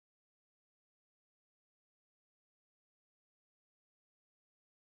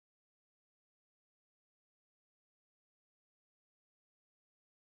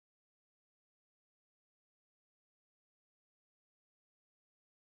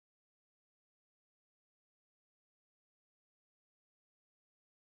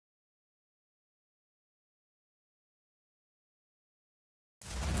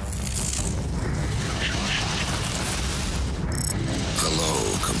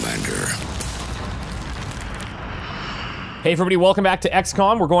Hey everybody, welcome back to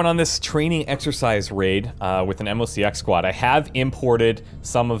XCOM. We're going on this training exercise raid with an MOCX squad. I have imported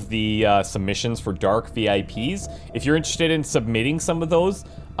some of the submissions for Dark VIPs. If you're interested in submitting some of those,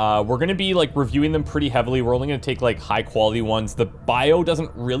 we're going to be like reviewing them pretty heavily. We're only going to take like high quality ones. The bio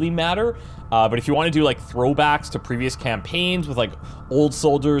doesn't really matter, but if you want to do like throwbacks to previous campaigns with like old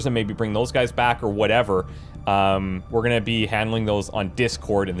soldiers and maybe bring those guys back or whatever, we're going to be handling those on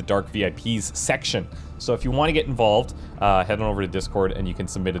Discord in the Dark VIPs section. So if you want to get involved, head on over to Discord and you can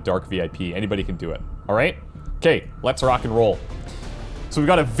submit a Dark VIP. Anybody can do it. All right? Okay, let's rock and roll. So we've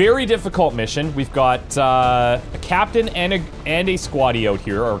got a very difficult mission. We've got a captain and a squatty out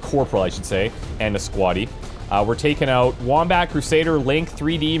here, or a corporal, I should say, and a squatty. We're taking out Wombat, Crusader, Link,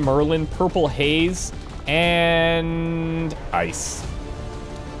 3D, Merlin, Purple Haze, and Ice.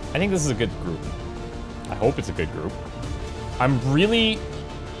 I think this is a good group. I hope it's a good group. I'm really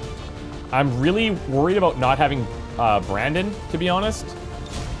worried about not having Brandon, to be honest,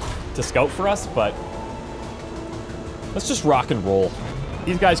 to scout for us, but let's just rock and roll.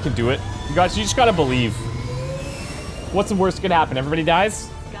 These guys can do it. You guys, you just gotta believe. What's the worst that could happen? Everybody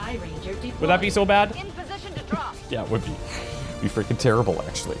dies? Sky Ranger deployed. Would that be so bad? In position to drop. Yeah, it would be. Be freaking terrible,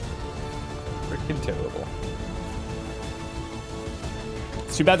 actually. Freaking terrible.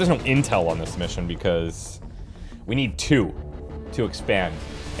 It's too bad there's no intel on this mission because we need 2 to expand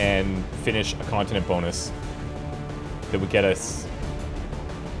and finish a continent bonus that would get us...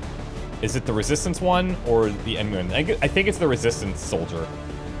 Is it the resistance one or the enemy one? I think it's the resistance soldier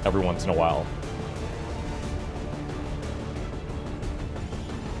every once in a while.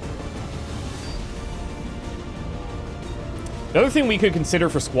 The other thing we could consider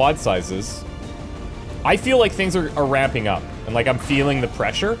for squad sizes, I feel like things are ramping up and like I'm feeling the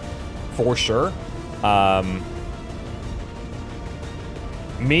pressure for sure.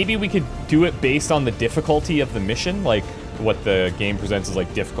 Maybe we could do it based on the difficulty of the mission, like what the game presents as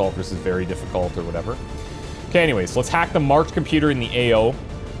like difficult versus very difficult or whatever. Okay, anyways, let's hack the marked computer in the AO.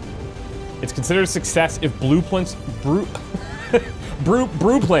 It's considered a success if blueprints,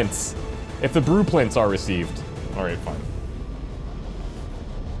 if the blueprints are received. All right, fine.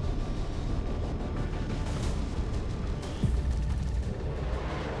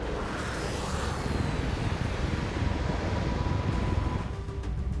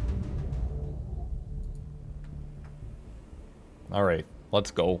 All right,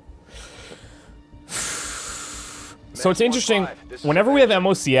 let's go. So it's interesting, whenever we have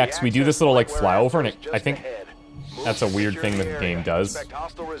MOCX, we do this little like flyover, and I think that's a weird thing that the game does,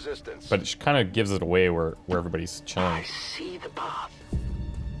 but it kind of gives it away where everybody's chilling.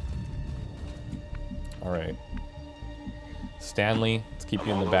 All right. Stanley, let's keep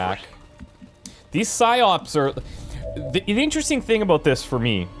you in the back. These psyops are... The interesting thing about this for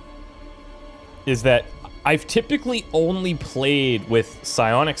me is that I've typically only played with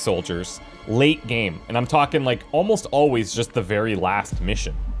psionic soldiers late game, and I'm talking like almost always just the very last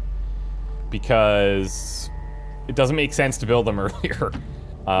mission, because it doesn't make sense to build them earlier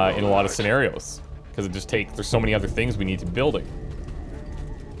in a lot of scenarios, because it just takes, there's so many other things we need to be building.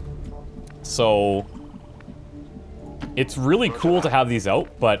 So it's really cool to have these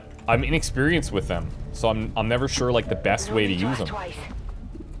out, but I'm inexperienced with them, so I'm never sure like the best way to use them.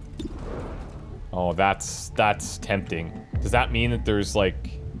 Oh, that's tempting. Does that mean that there's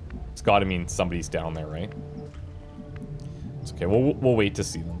like... It's gotta mean somebody's down there, right? It's okay, we'll wait to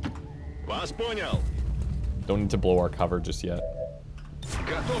see them. Don't need to blow our cover just yet.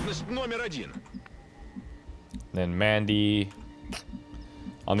 Then Mandy...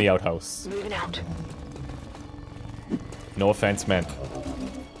 on the outhouse. Moving out. No offense meant.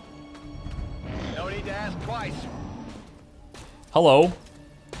 No need to ask twice. Hello.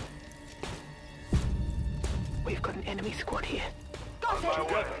 We've got an enemy squad here.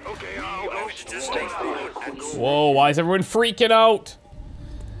 Whoa, why is everyone freaking out?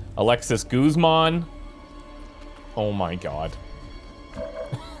 Alexis Guzman. Oh my god.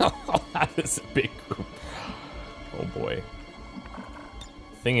 That is a big group. Oh boy.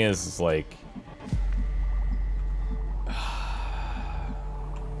 Thing is like...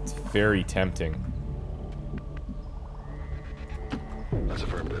 It's very tempting. That's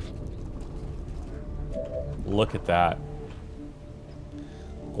affirmative. Look at that.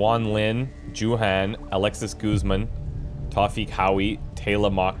 Guan Lin, Juhan, Alexis Guzman, Tawfiq Howie, Taylor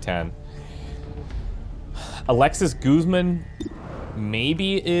Mokhtan. Alexis Guzman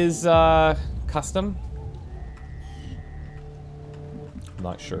maybe is custom? I'm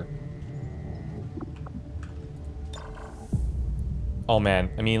not sure. Oh man,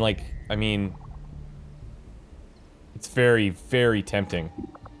 I mean, it's very, very tempting.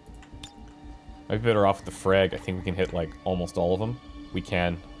 Might be better off with the frag. I think we can hit, like, almost all of them. We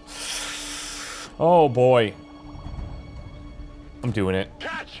can. Oh, boy. I'm doing it.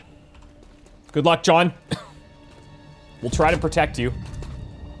 Catch! Good luck, John. We'll try to protect you.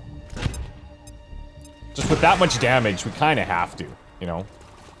 Just with that much damage, we kind of have to, you know?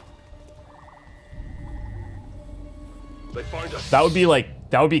 They find us. That would be, like,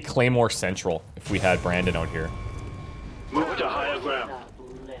 that would be Claymore Central if we had Brandon out here. Move to higher ground.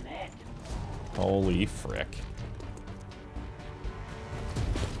 Holy frick.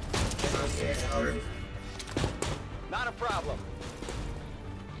 Not a problem.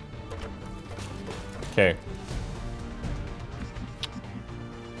 Okay.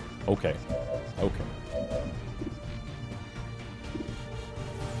 Okay. Okay.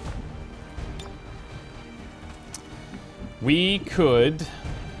 We could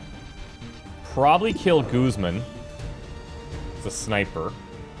probably kill Guzman, the sniper.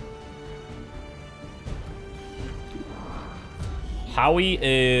 Howie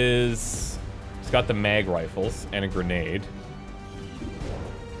is... He's got the mag rifles and a grenade.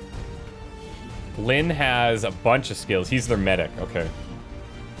 Lynn has a bunch of skills. He's their medic. Okay.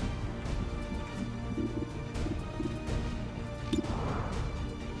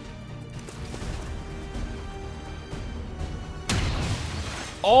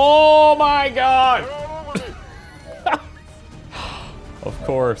 Oh my god! Of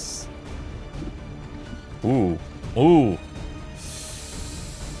course. Ooh. Ooh.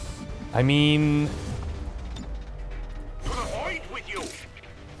 I mean...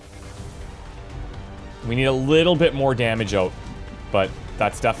 We need a little bit more damage out, but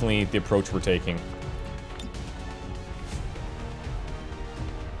that's definitely the approach we're taking.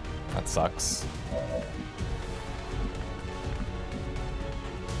 That sucks.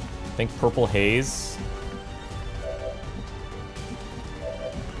 I think Purple Haze.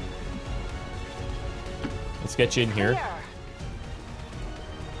 Let's get you in here.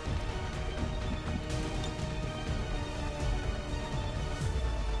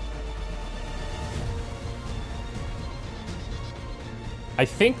 I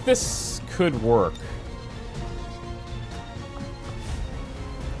think this could work.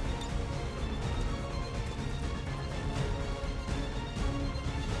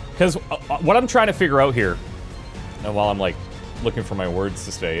 Because what I'm trying to figure out here, and while I'm like looking for my words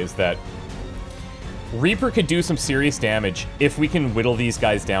to say, is that Reaper could do some serious damage if we can whittle these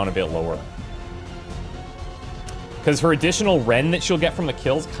guys down a bit lower. Because her additional Ren that she'll get from the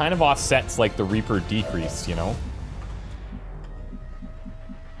kills kind of offsets like the Reaper decrease, you know?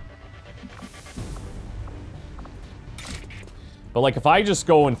 But like if I just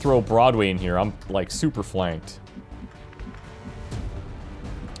go and throw Broadway in here, I'm like super flanked.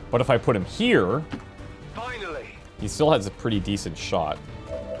 But if I put him here, Finally. he still has a pretty decent shot.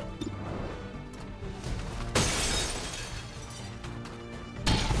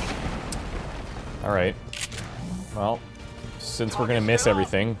 Alright. Well, since we're gonna miss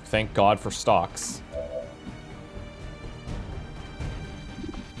everything, thank God for stocks.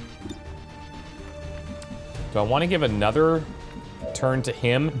 Do I want to give another turn to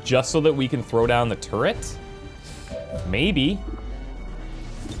him just so that we can throw down the turret? Maybe.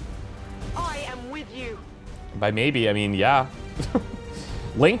 I am with you. By maybe, I mean, yeah.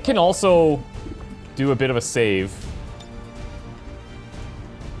 Link can also do a bit of a save.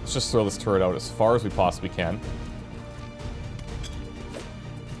 Let's just throw this turret out as far as we possibly can.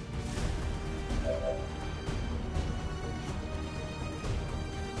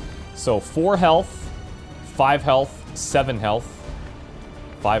 So 4 health, 5 health, 7 health,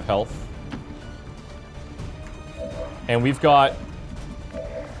 5 health. And we've got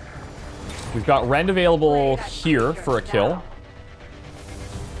Rend available here for a kill.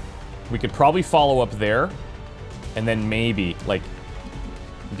 We could probably follow up there, and then maybe, like,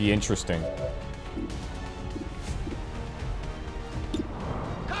 be interesting.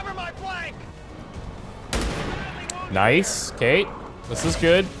 Cover my flank. Nice. Okay. This is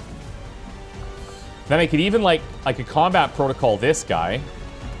good. Then I could even, like, I could combat protocol this guy.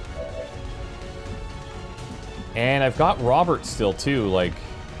 And I've got Robert still, too, like...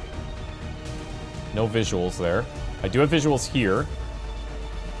 No visuals there. I do have visuals here.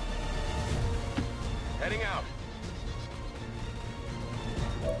 Heading out.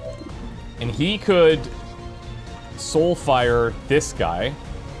 And he could soul fire this guy.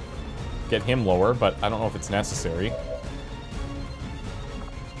 Get him lower, but I don't know if it's necessary.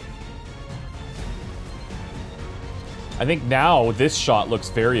 I think now this shot looks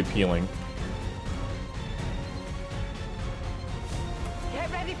very appealing.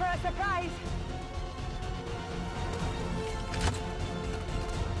 Get ready for a surprise.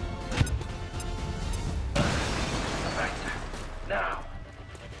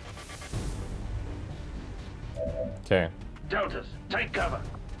 Okay. Deltas, take cover.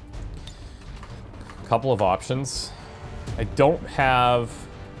 Couple of options. I don't have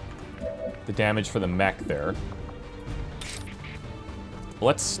the damage for the mech there.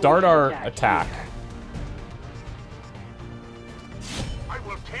 Let's start our attack. I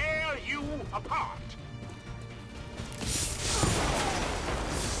will tear you apart.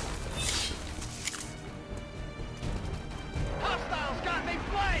 Hostiles got me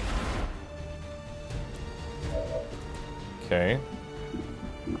flanked. Okay.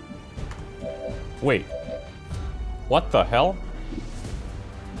 Wait. What the hell?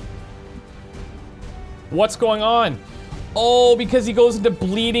 What's going on? Oh, because he goes into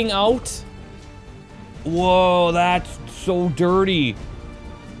bleeding out? Whoa, that's so dirty.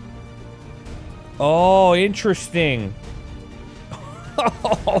 Oh, interesting.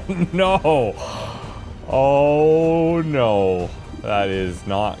 Oh, no. Oh, no. That is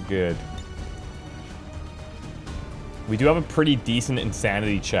not good. We do have a pretty decent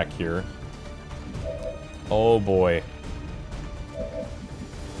insanity check here. Oh, boy.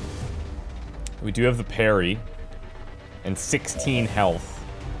 We do have the parry. And 16 health.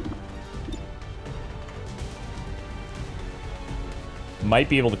 Might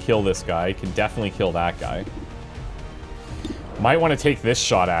be able to kill this guy. Can definitely kill that guy. Might want to take this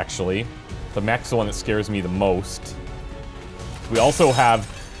shot, actually. The mech's the one that scares me the most. We also have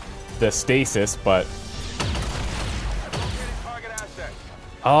the stasis, but...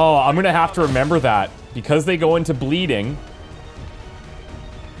 Oh, I'm gonna have to remember that. Because they go into bleeding...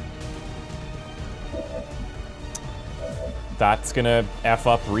 That's gonna F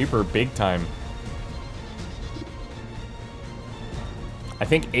up Reaper big time. I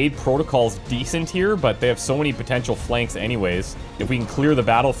think aid protocol's decent here, but they have so many potential flanks anyways. If we can clear the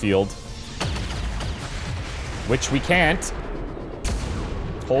battlefield. Which we can't.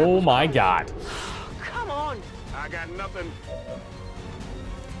 Oh my god. Come on. I got nothing.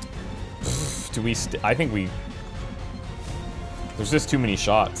 Do we I think we... There's just too many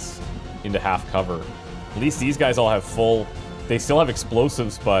shots into half cover. At least these guys all have full... They still have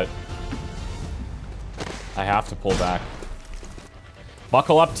explosives, but... I have to pull back.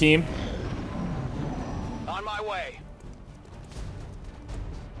 Buckle up, team. On my way.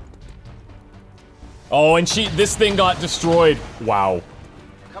 Oh, and this thing got destroyed. Wow.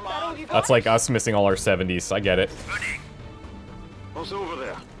 Come on. That's like us missing all our 70s. I get it. What's over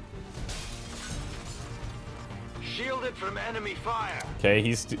there? Shielded from enemy fire. Okay,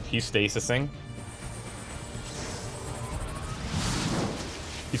 he's stasising.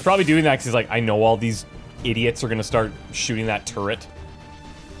 He's probably doing that because he's like, I know all these idiots are gonna start shooting that turret.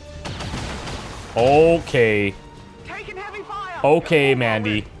 Okay. Taking heavy fire. Okay,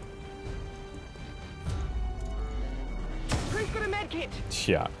 Mandy. Who's got a med kit?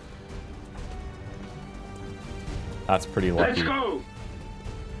 Yeah. That's pretty lucky. Let's go.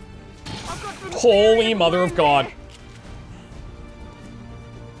 I've got some Holy serious mother of wounds God. there.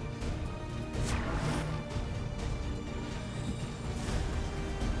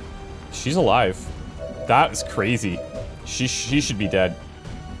 She's alive. That is crazy. She should be dead.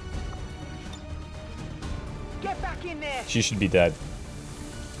 Get back in there. She should be dead.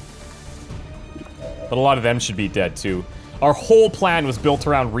 But a lot of them should be dead too. Our whole plan was built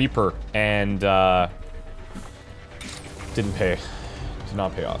around Reaper and didn't pay. Did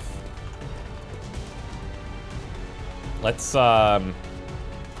not pay off. Let's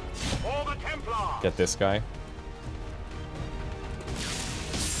get this guy.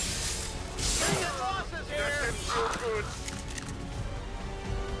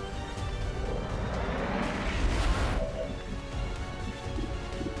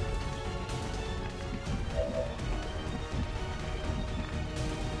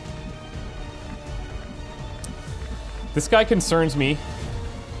 This guy concerns me,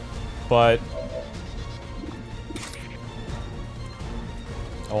 but...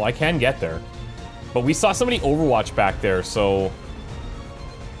 Oh, I can get there. But we saw somebody Overwatch back there, so...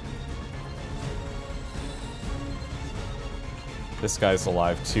 This guy's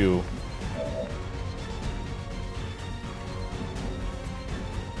alive, too.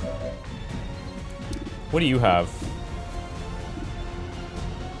 What do you have?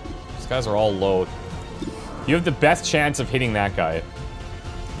 These guys are all low. You have the best chance of hitting that guy.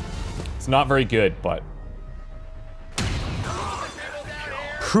 It's not very good, but...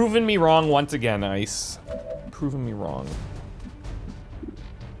 Proving me wrong once again, Ice. Proving me wrong.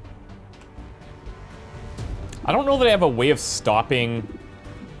 I don't know that I have a way of stopping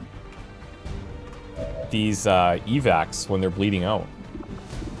these evacs when they're bleeding out.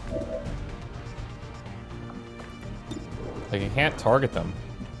 Like, I can't target them.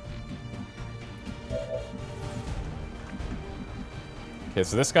 Okay,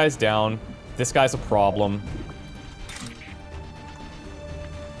 so this guy's down. This guy's a problem.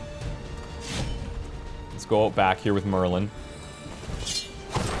 Let's go out back here with Merlin.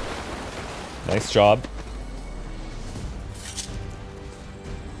 Nice job.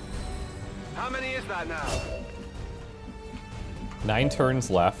 How many is that now? 9 turns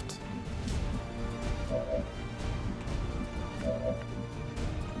left.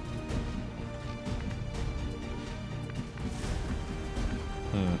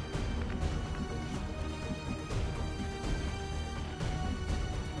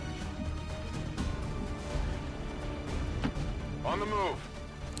 On the move.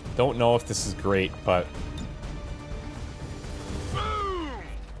 Don't know if this is great, but Boom!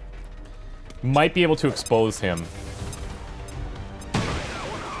 might be able to expose him.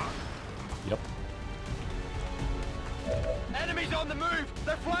 Yep. Enemies on the move!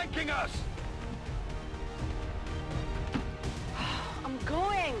 They're flanking us! I'm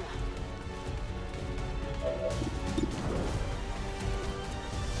going.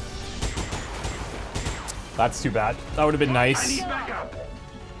 That's too bad. That would have been I nice. need backup!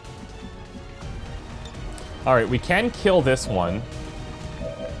 Alright, we can kill this one.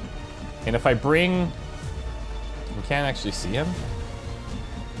 And if I bring... We can't actually see him?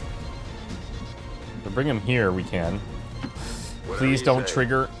 If I bring him here, we can. Please don't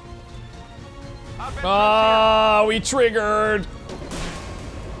trigger. Ah, we triggered!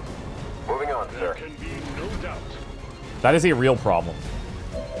 Moving on, sir. There can be no doubt. That is a real problem.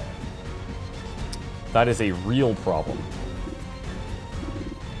 That is a real problem.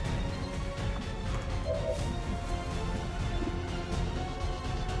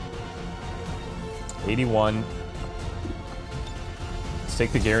 $81. Let's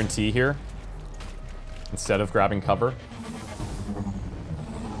take the guarantee here instead of grabbing cover.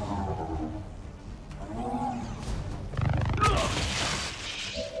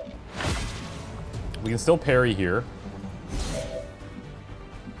 We can still parry here.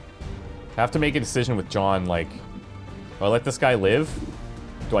 I have to make a decision with John, like, do I let this guy live?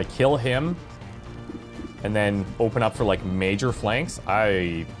 Do I kill him? And then open up for, like, major flanks?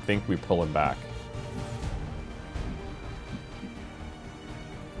 I think we pull him back.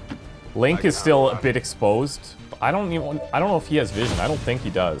 Link is still a bit exposed. I don't know if he has vision. I don't think he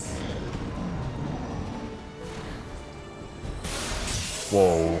does.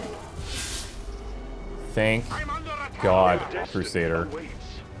 Whoa. Thank God, Crusader.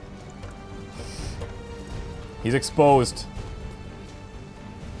 He's exposed.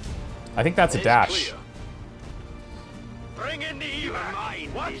 I think that's a dash. Bring in the even.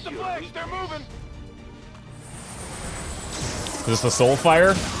 Watch the flags, they're moving. Is this the soul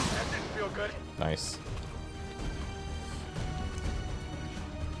fire? That didn't feel good. Nice.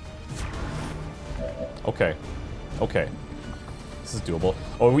 Okay. Okay. This is doable.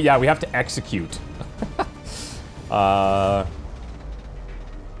 Oh, yeah, we have to execute. Let's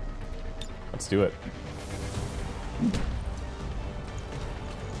do it.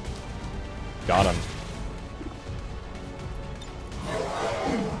 Got him.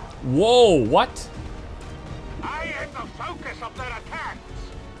 Whoa, what? I am the focus of their attacks.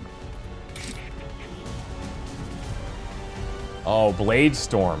 Oh, Blade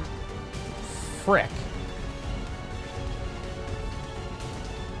Storm. Frick.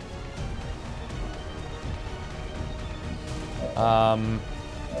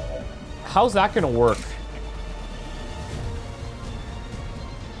 How's that gonna work?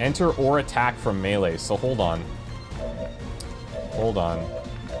 Enter or attack from melee. So hold on. Hold on.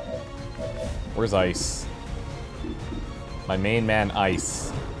 Where's Ice? My main man,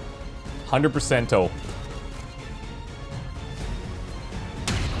 Ice. 100%.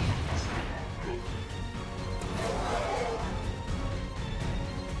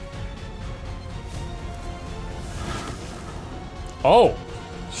 Oh!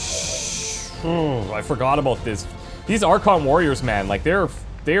 I forgot about this. These Archon warriors, man, like they're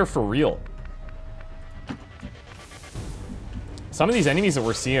for real. Some of these enemies that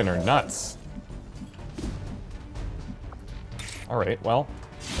we're seeing are nuts. All right, well.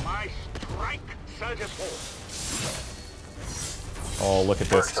 My strike surges home. Oh, look at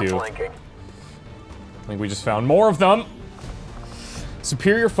this too. I think we just found more of them.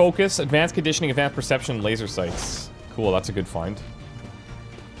 Superior focus, advanced conditioning, advanced perception, laser sights. Cool, that's a good find.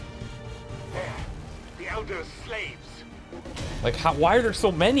 The Elder's slaves. Like, how? Why are there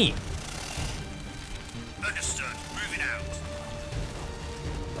so many? Understood. Moving out.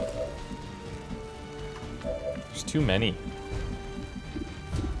 There's too many.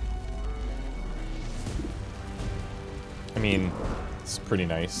 I mean, it's pretty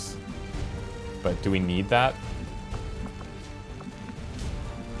nice. But do we need that?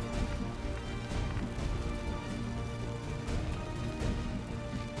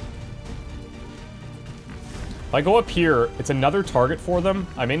 If I go up here, it's another target for them.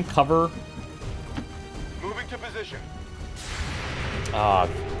 I'm in cover. Moving to position. Ah,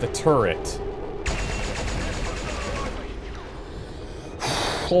 the turret.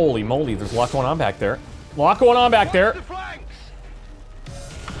 Holy moly, there's a lot going on back there. A lot going on back there. The flanks.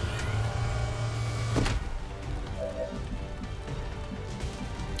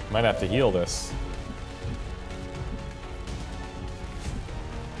 Might have to heal this.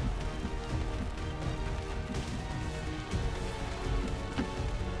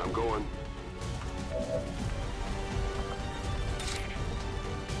 I'm going.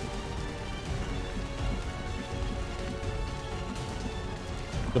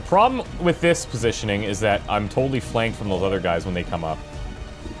 The problem with this positioning is that I'm totally flanked from those other guys when they come up.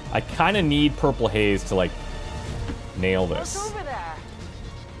 I kind of need Purple Haze to, like, nail What's this. over there?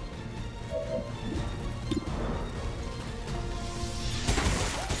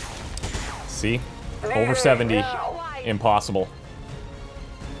 See? Over 70. Impossible.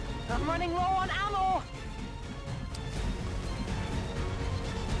 I'm running low on ammo.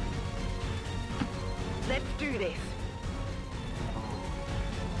 Let's do this.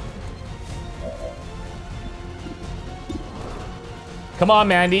 Come on,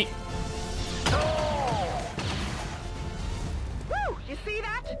 Mandy. Woo! You see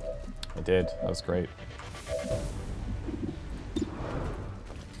that? I did. That was great.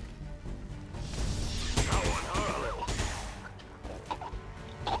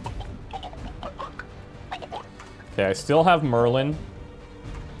 Okay, I still have Merlin.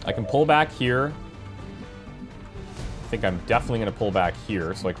 I can pull back here. I think I'm definitely going to pull back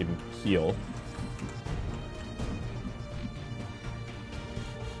here so I can heal.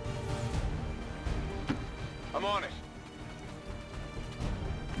 I'm on it.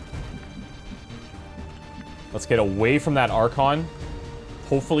 Let's get away from that Archon.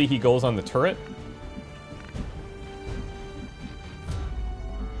 Hopefully he goes on the turret.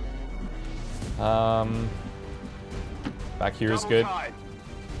 Back here is good. Double time.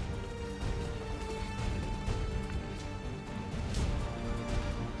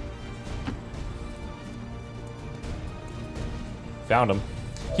 Found him.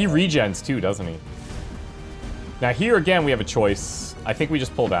 He regens too, doesn't he? Now here again we have a choice. I think we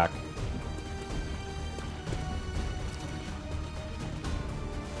just pull back.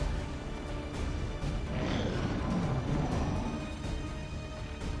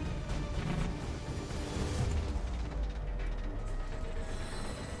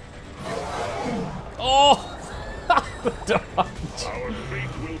 Oh! The dodge.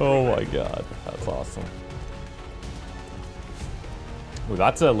 Oh my god, that's awesome. Ooh,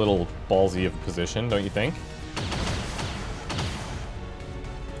 that's a little ballsy of a position, don't you think?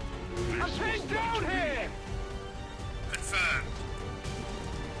 I'm pinned down here. Confirmed.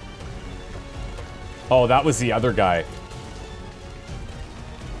 Oh, that was the other guy.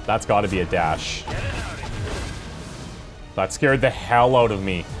 That's got to be a dash. That scared the hell out of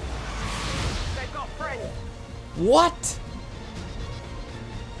me. They've got friends. What?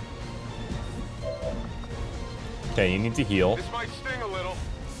 Okay, you need to heal. This might sting a little.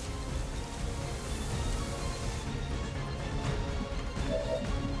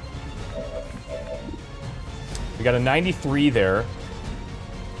 We got a 93 there.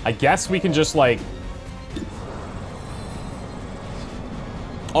 I guess we can just, like...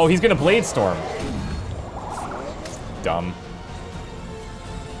 Oh, he's gonna Blade Storm. Dumb.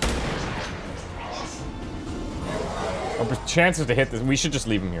 Our chances to hit this... We should just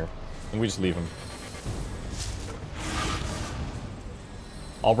leave him here. I think we just leave him.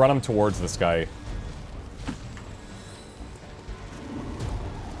 I'll run him towards this guy.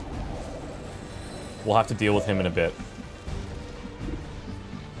 We'll have to deal with him in a bit.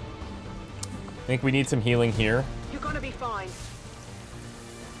 I think we need some healing here. You're gonna be fine.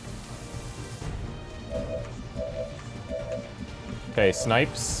 Okay,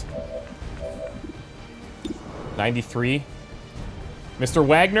 snipes. 93. Mr.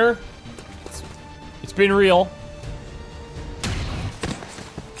 Wagner. It's been real.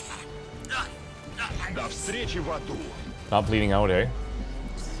 До встречи в аду. Not bleeding out, eh?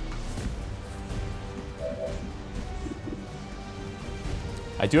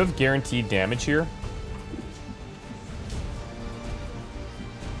 I do have guaranteed damage here.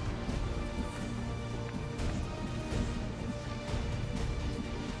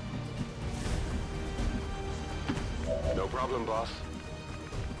 No problem, boss.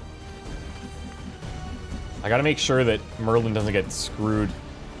 I gotta make sure that Merlin doesn't get screwed.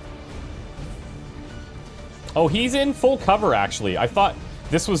 Oh, he's in full cover, actually. I thought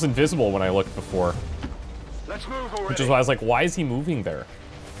this was invisible when I looked before. Let's move already. Which is why I was like, why is he moving there?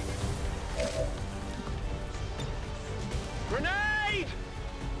 Grenade!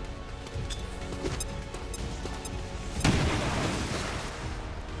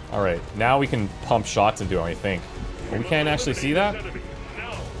 Alright, now we can pump shots into him, I think. But we can't actually see that?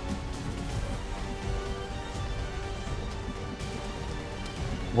 No.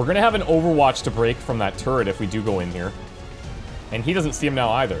 We're gonna have an overwatch to break from that turret if we do go in here. And he doesn't see him now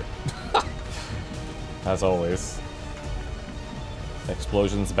either. As always.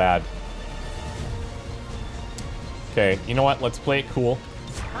 Explosion's bad. Okay, you know what? Let's play it cool.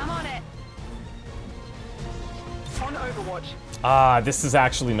 I'm on it. On Overwatch. Ah, this is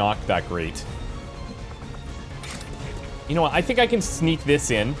actually not that great. You know what? I think I can sneak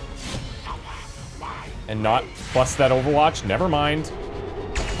this in. And not bust that Overwatch. Never mind.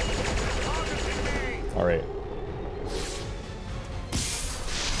 Alright.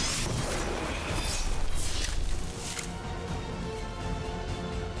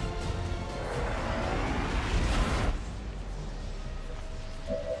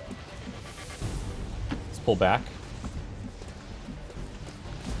 Pull back.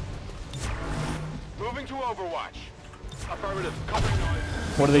 Moving to Overwatch. Affirmative.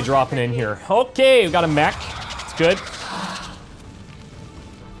 What are they dropping in here? Okay, we got a mech. It's good.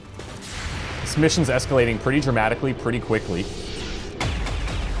 This mission's escalating pretty dramatically, pretty quickly.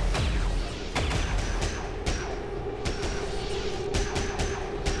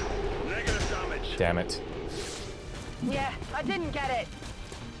 Negative damage. Damn it. Yeah, I didn't get it.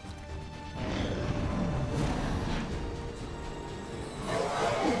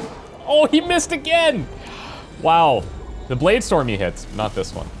 Oh, he missed again! Wow. The Blade Storm he hits, not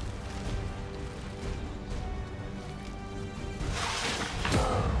this one.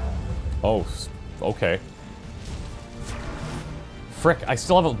 Oh, okay. Frick, I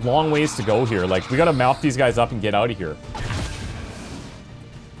still have a long ways to go here. Like, we gotta mount these guys up and get out of here.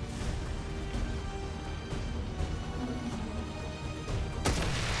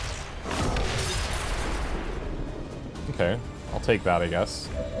 Okay, I'll take that, I guess.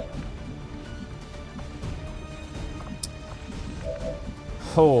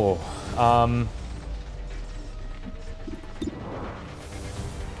 Oh,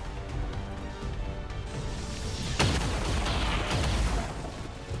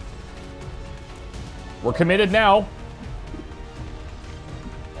 we're committed now.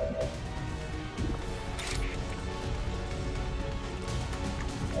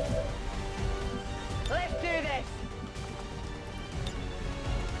 Let's do this.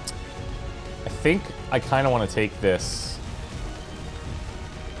 I think I kind of want to take this.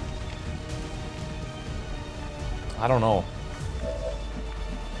 I don't know.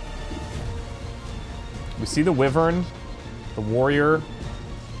 We see the Wyvern, the Warrior,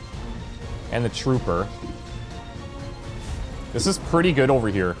 and the Trooper. This is pretty good over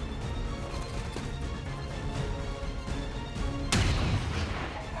here.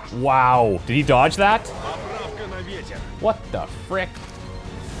 Wow, did he dodge that? What the frick?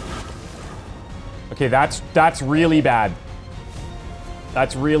 Okay, that's really bad.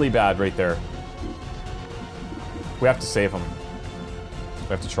 That's really bad right there. We have to save him. We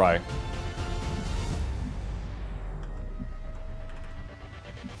have to try.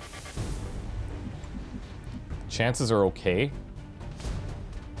 Chances are okay.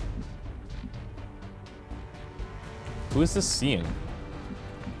 Who is this seeing?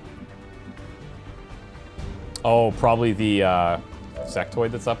 Oh, probably the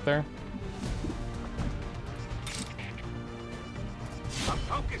sectoid that's up there. A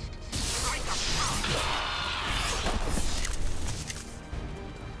focused strike of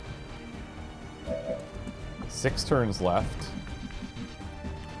power. 6 turns left.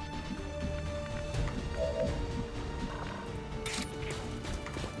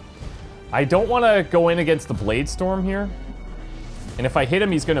 I don't want to go in against the Blade Storm here. And if I hit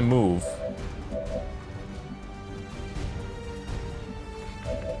him, he's going to move.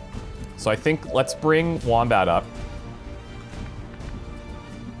 So I think let's bring Wombat up.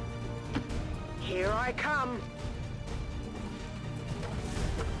 Here I come.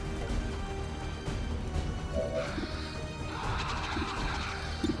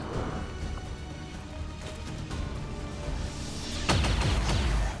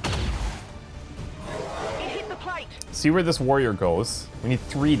 It hit the plate. See where this warrior goes. We need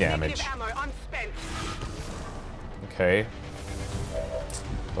 3 damage. Negative ammo unspent. Okay.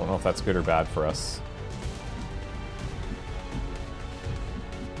 Don't know if that's good or bad for us.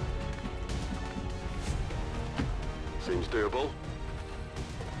 Seems doable.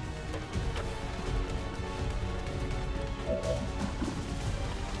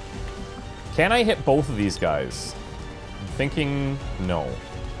 Can I hit both of these guys? I'm thinking no.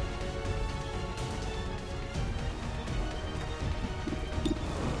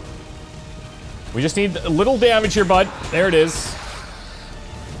 We just need a little damage here, bud. There it is.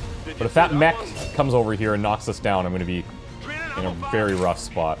 But if that mech comes over here and knocks us down, I'm going to be in a very rough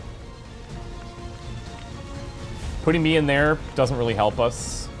spot. Putting me in there doesn't really help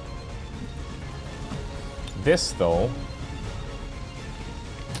us. This, though,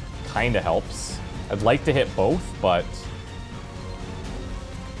 kind of helps. I'd like to hit both, but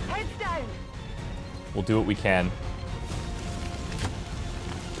Heads down. we'll do what we can.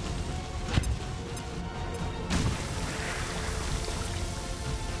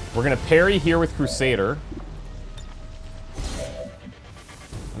 We're gonna parry here with Crusader.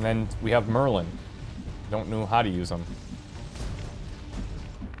 And then we have Merlin. Don't know how to use him.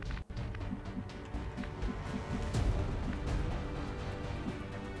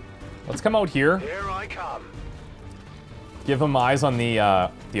 Let's come out here. Here I come. Give him eyes on the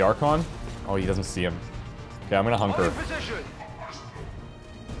Archon. Oh, he doesn't see him. Okay, I'm gonna hunker. In position.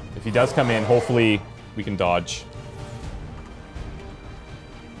 If he does come in, hopefully we can dodge.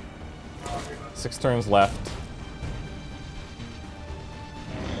 6 turns left.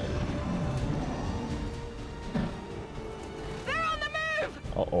 They're on the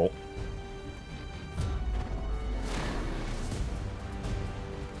move. Uh-oh.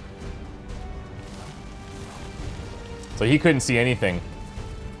 So he couldn't see anything.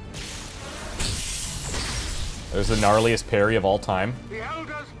 There's the gnarliest parry of all time. The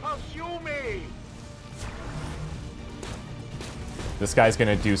elders pursue me. This guy's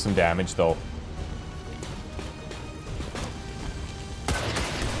gonna do some damage, though.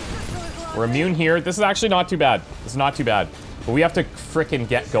 We're immune here. This is actually not too bad. This is not too bad. But we have to frickin'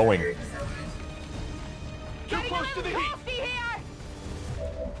 get going. Too close to the heat. Frosty here.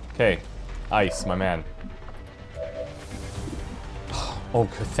 Okay. Ice, my man. Oh,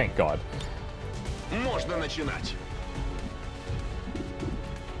 good. Thank God. Можно начинать.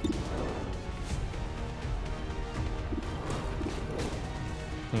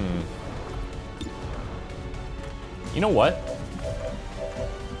 You know what?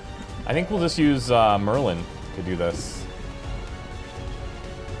 I think we'll just use Merlin to do this.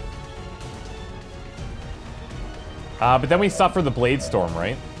 But then we suffer the Blade Storm,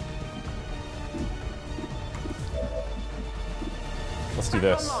 right? Let's do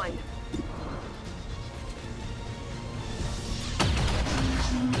this. Online.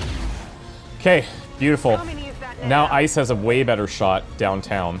 Okay, beautiful. How many is that Now Ice has a way better shot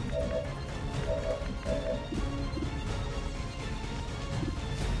downtown.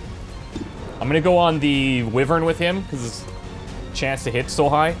 I'm gonna go on the Wyvern with him, because his chance to hit so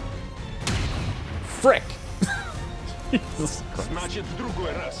high. Frick! Jesus Christ. Значит, в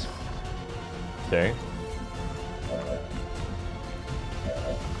другой раз. Okay.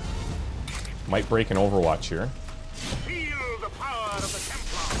 Might break an Overwatch here. Feel the power of the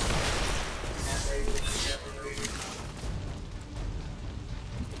Templar.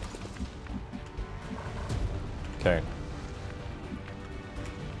 Okay.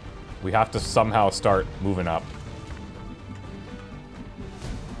 We have to somehow start moving up.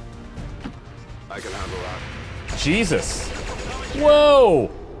 I can handle that. Jesus! Whoa!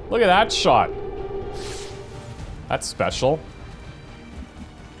 Look at that shot. That's special.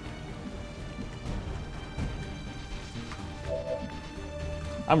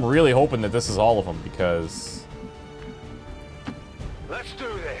 I'm really hoping that this is all of them, because... Let's do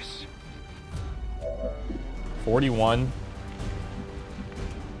this. 41.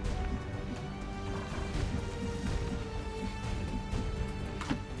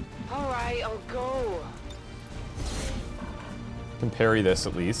 All right, I'll go. Can parry this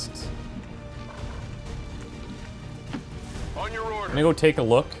at least. On your I'm order. gonna go take a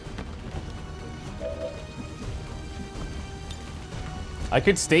look. I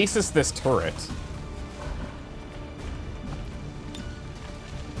could stasis this turret.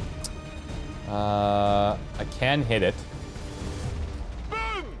 I can hit it.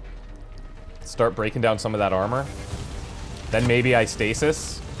 Boom! Start breaking down some of that armor. Then maybe I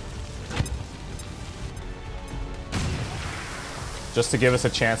stasis. Just to give us a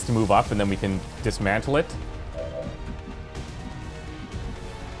chance to move up, and then we can dismantle it.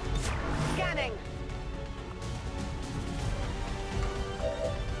 Scanning.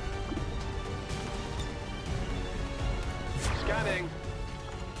 Scanning.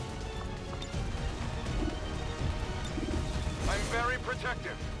 I'm very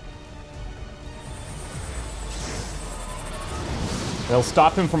protective. It'll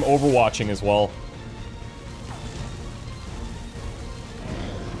stop him from overwatching as well.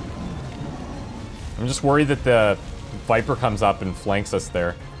 I'm just worried that the Viper comes up and flanks us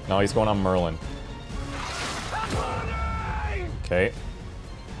there. No, he's going on Merlin. Okay.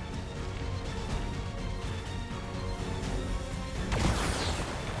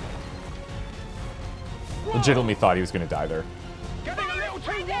 legitimately thought he was gonna die there. Getting a little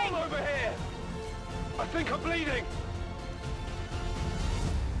too warm over here. I think I'm bleeding.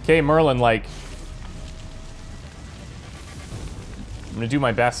 Okay, Merlin, like... I'm gonna do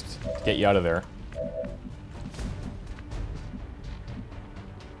my best to get you out of there.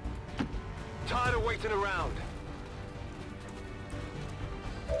 Tired of waiting around.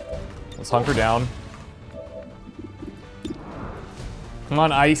 Let's hunker down. Come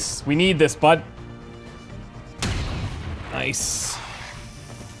on, Ice. We need this, bud. Nice.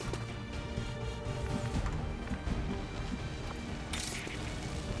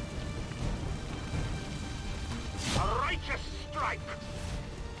 A righteous strike.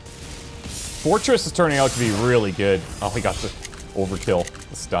 Fortress is turning out to be really good. Oh, he got the overkill,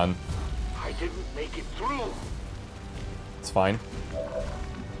 the stun. I didn't make it through. It's fine.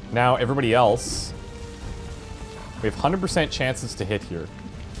 Now, everybody else... We have 100% chances to hit here.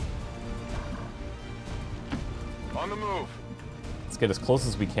 On the move. Let's get as close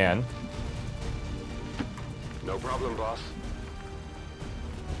as we can. No problem, boss.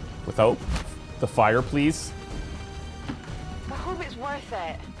 Without the fire, please. I hope it's worth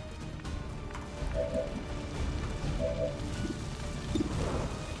it.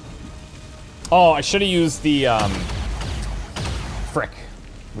 Oh, I should have used the, frick.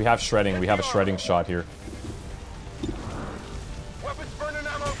 We have shredding. We have a shredding shot here. Weapons burning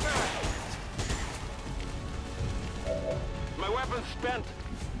ammo back. My weapon's spent.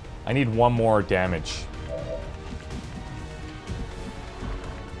 I need one more damage.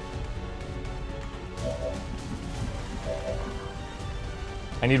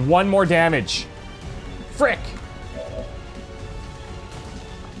 I need one more damage. Frick!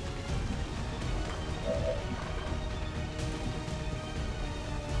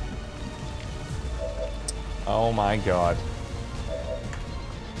 Oh my god.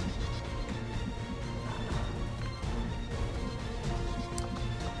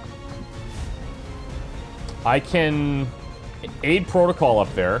 I can aid protocol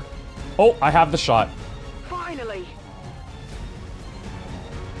up there. Oh, I have the shot. Finally.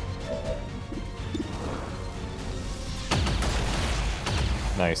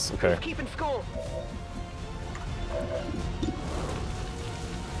 Nice, okay. Keeping score.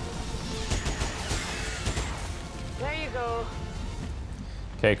 There you go.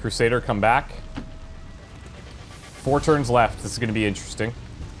 Okay, Crusader, come back. 4 turns left. This is going to be interesting.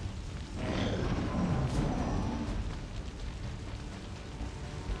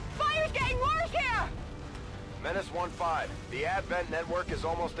 Fire's getting worse here. Menace 1-5. The Advent network is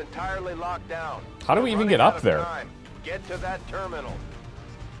almost entirely locked down. How do we even get up there? Get to that terminal.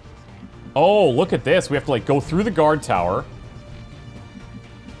 Oh, look at this. We have to, like, go through the guard tower.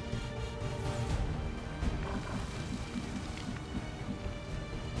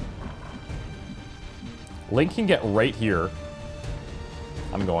 Link can get right here.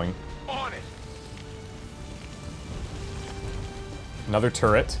 I'm going. On it. Another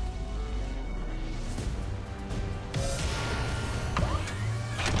turret.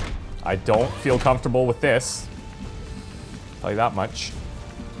 I don't feel comfortable with this. Tell you that much.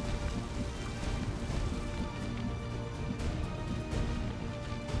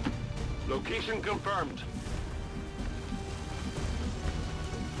 Location confirmed.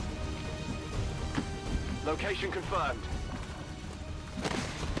 Location confirmed.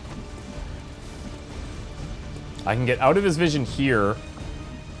 I can get out of his vision here.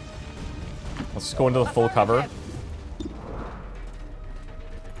 Let's just go into the full cover.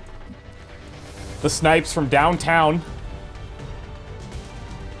 The snipes from downtown.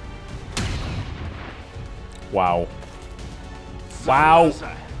 Wow. Wow.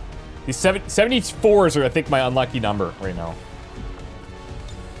 These 74s are, I think, my unlucky number right now.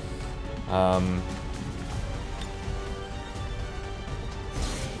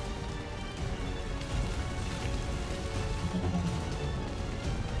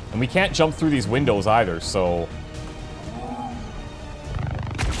 And we can't jump through these windows either, so...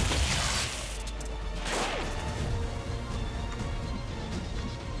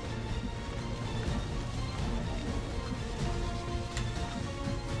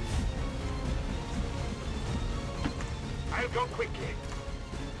 I'll go quickly.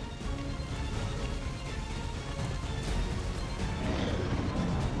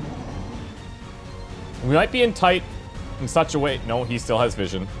 We might be in tight in such a way... No, he still has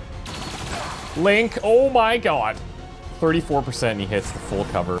vision. Link, oh my god. 34% and he hits the full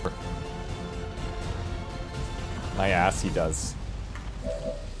cover. My ass, he does.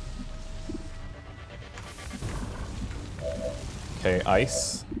 Okay,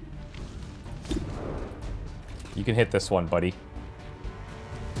 Ice. You can hit this one, buddy.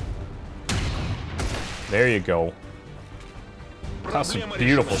 There you go. That's a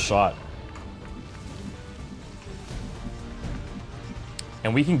beautiful shot.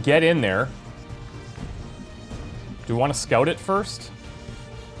 And we can get in there. Do we want to scout it first?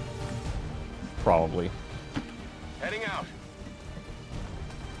 Probably. Heading out.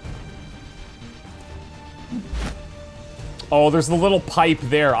 Oh, there's the little pipe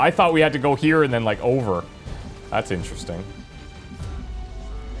there. I thought we had to go here and then, like, over. That's interesting.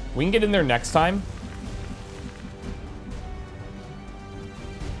 We can get in there next time.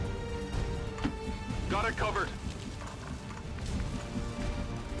 Got it covered.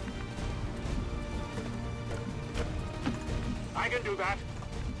 I can do that.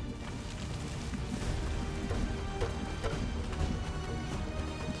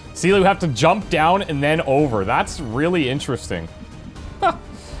 See, we have to jump down and then over. That's really interesting.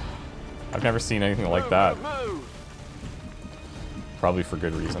 I've never seen anything like that. Move. Probably for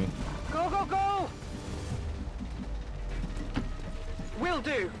good reason. Go, go, go! Will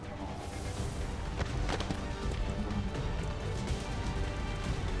do.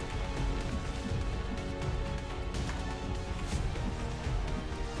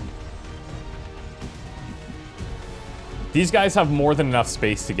 These guys have more than enough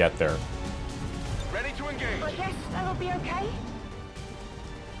space to get there. Ready to engage. I guess that'll be okay.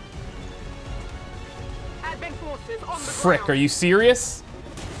 Advent forces on the Frick, ground. are you serious?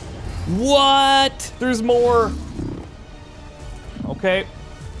 What? There's more. Okay.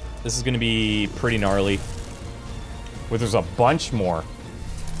 This is gonna be pretty gnarly. Wait, there's a bunch more.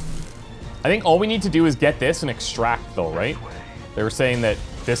 I think all we need to do is get this and extract, though, right? They were saying that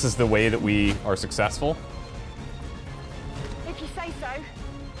this is the way that we are successful. If you say so.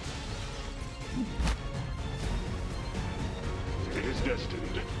 It is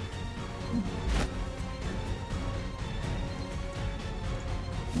destined.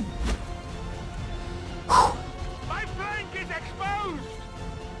 My flank is exposed.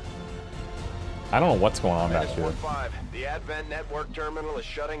 I don't know what's going on back Menace here. 1-5. The Advent network terminal is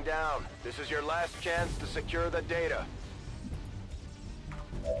shutting down. This is your last chance to secure the data.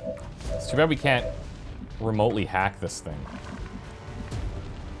 It's too bad we can't remotely hack this thing.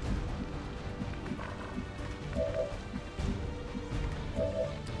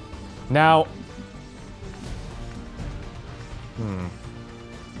 Now,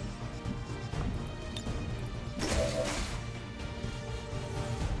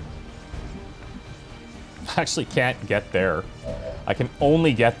 I actually can't get there. I can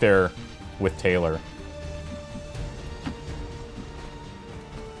only get there with Taylor.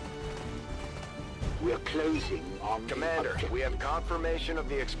 We're closing on Commander, we have confirmation of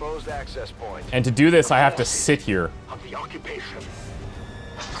the exposed access point. And to do this, I have to sit here. of the occupation.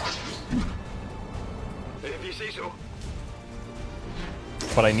 If you say so.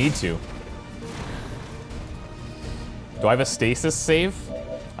 But I need to. Do I have a stasis save?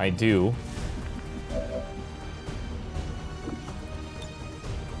 I do.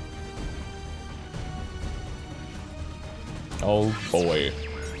 Oh boy.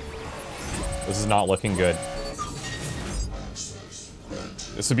 This is not looking good.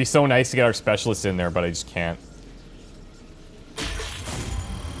 This would be so nice to get our specialist in there, but I just can't.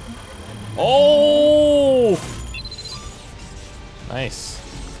 Oh! Nice.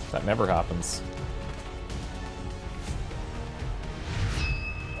 That never happens.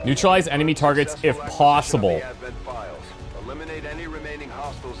 Neutralize enemy targets if Successful possible. acquisition of the Advent files. Eliminate any remaining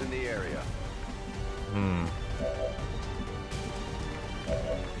hostiles in the area.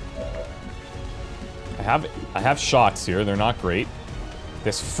 I have shots here. They're not great.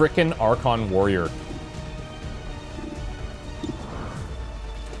 This frickin' Archon warrior.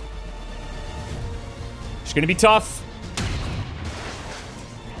 She's gonna be tough.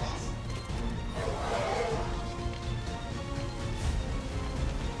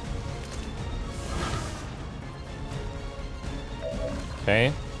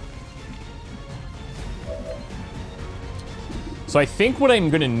 Okay. So I think what I'm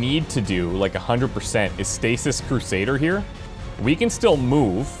gonna need to do, like 100%, is Stasis Crusader here. We can still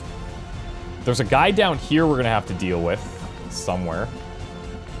move. There's a guy down here we're gonna have to deal with somewhere.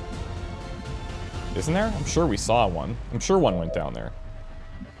 Isn't there? I'm sure we saw one. I'm sure one went down there.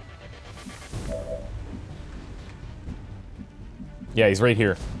 Yeah, he's right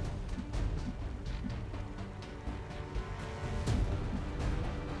here.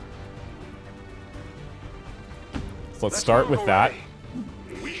 So let's start with that.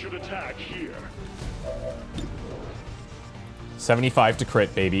 We should attack here. 75 to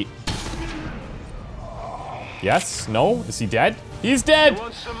crit, baby. Yes? No? Is he dead? He's dead!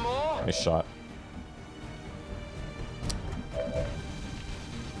 Want some more? Nice shot.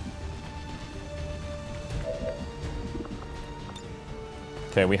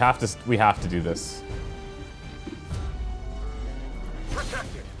 Okay, we have to do this.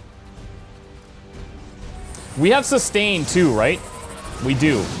 Protected. We have sustain too, right? We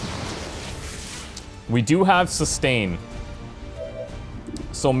do. We do have sustain.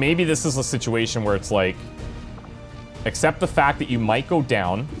 So maybe this is a situation where it's like, accept the fact that you might go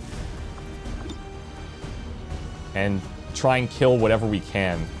down and try and kill whatever we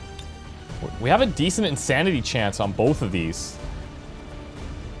can. We have a decent insanity chance on both of these.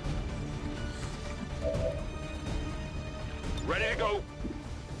 Ready to go.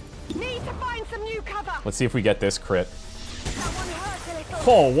 Need to find some new cover. Let's see if we get this crit. That one hurts a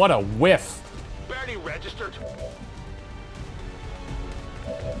little. Oh, what a whiff. Barely registered.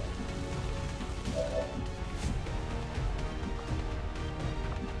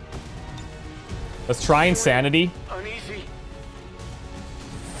 Let's try insanity. Uneasy.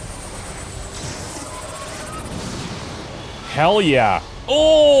 Hell yeah.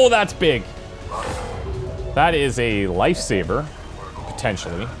 Oh, that's big. That is a lifesaver.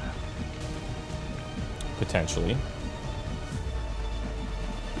 Potentially. Potentially.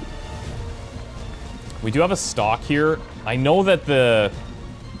 We do have a stock here. I know that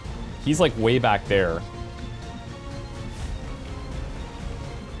he's like way back there.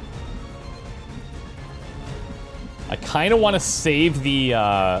 I kind of want to save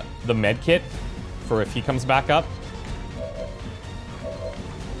the med kit for if he comes back up.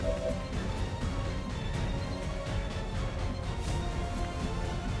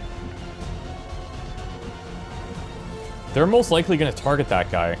 They're most likely going to target that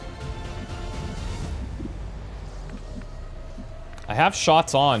guy. I have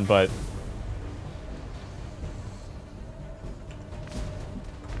shots on, but...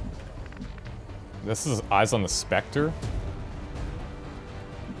 This is Eyes on the Spectre.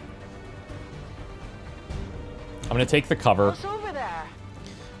 I'm going to take the cover. What's over there?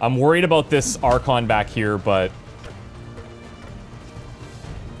 I'm worried about this Archon back here, but...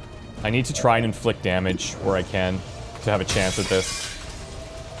 I need to try and inflict damage where I can to have a chance at this.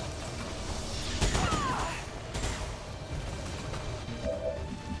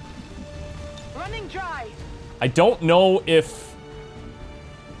 Running dry. I don't know if...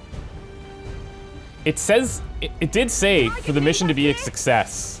 It says... It did say, for the mission to be a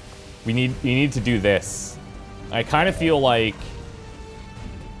success, we need to do this. I kind of feel like...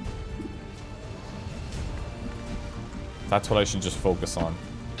 That's what I should just focus on.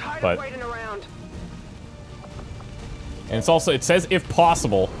 But... Waiting around. And it's also... It says, if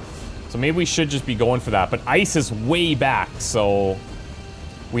possible. So maybe we should just be going for that. But ice is way back, so...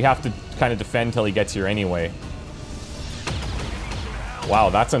 We have to kind of defend till he gets here anyway. Wow,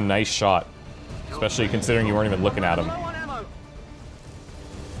 that's a nice shot. Especially considering you weren't even looking at him. Low on ammo.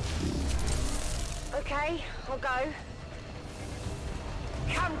 Okay, I'll go.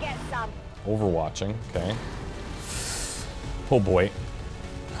 Come get some. Overwatching, okay. Oh boy.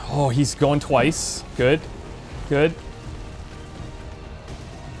 Oh, he's going twice. Good. Good.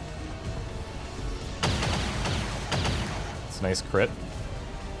 It's a nice crit.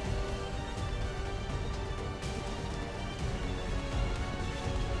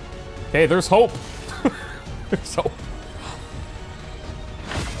 Okay, there's hope. There's hope.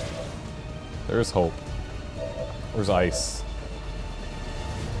 There's hope. There's ice.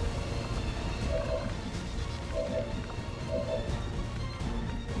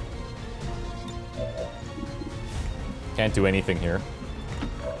 Can't do anything here.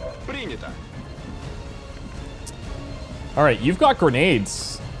 Alright, you've got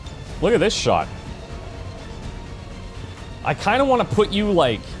grenades. Look at this shot. I kind of want to put you,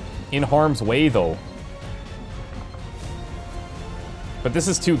 like, in harm's way, though. But this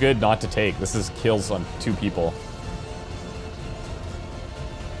is too good not to take. This is kills on 2 people.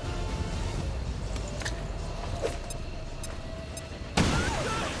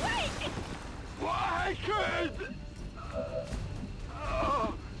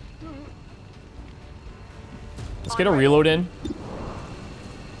 Let's get a reload in.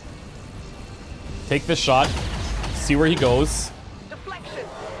 Take this shot. See where he goes. Deflection.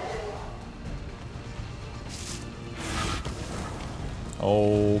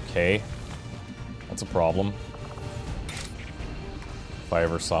 Okay. That's a problem. If I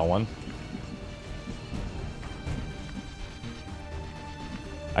ever saw one.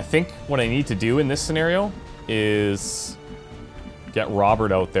 I think what I need to do in this scenario is get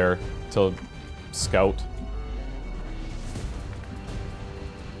Robert out there to scout.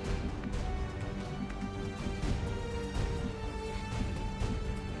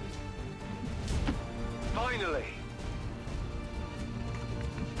 Finally.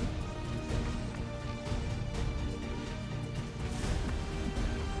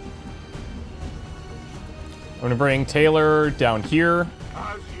 I'm gonna bring Taylor down here.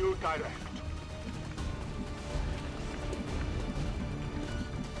 As you direct.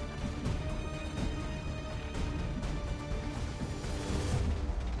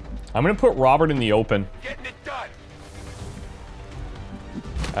 I'm gonna put Robert in the open Getting it done.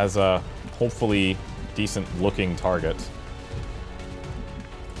 as a hopefully decent looking target.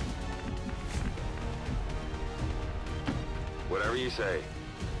 Whatever you say.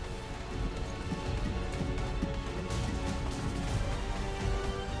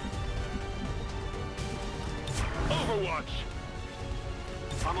 Overwatch.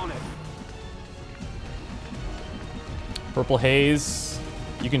 I'm on it. Purple Haze,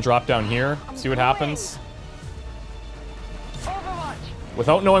 you can drop down here, see what happens. Overwatch.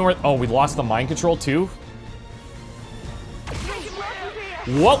 Without knowing where, oh, we lost the mind control too?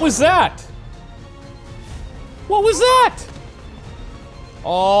 What was that? What was that?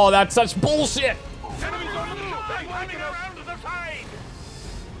 Oh, that's such bullshit. Enemies on the move. They're coming around to the side.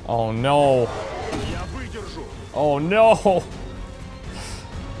 Oh no. Я выдержу. Oh no.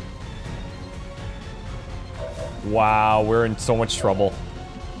 Wow, we're in so much trouble.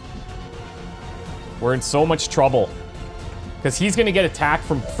 We're in so much trouble. Because he's gonna get attacked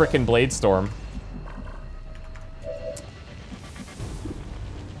from frickin' Bladestorm.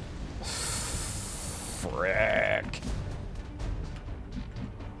 Frick.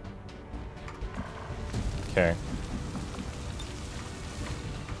 Okay.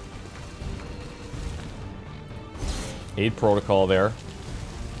 Aid protocol there.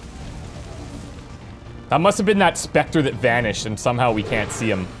 That must have been that Spectre that vanished and somehow we can't see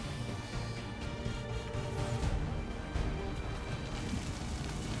him.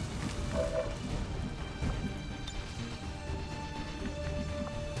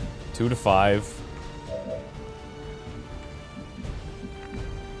 Two to 5.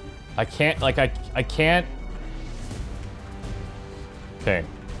 I can't, like, I can't. Okay.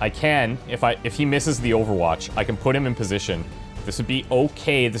 I can, if he misses the Overwatch, I can put him in position. This would be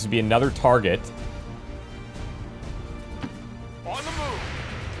okay. This would be another target. On the move.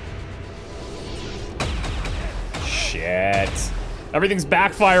 Shit. Everything's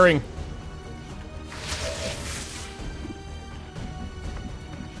backfiring.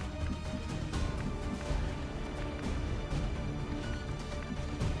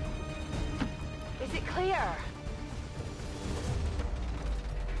 Is it clear?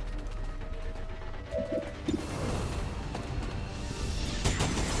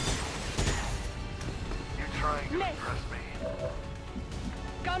 You're trying to Miss. impress me.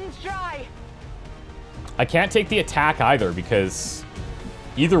 Guns dry. I can't take the attack either because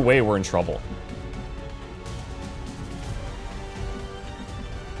either way we're in trouble.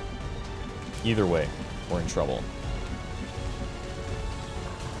 Either way, we're in trouble.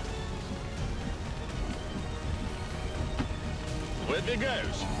 With it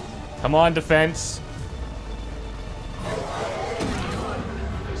goes. Come on, defense.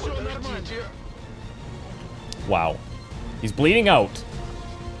 Wow. He's bleeding out.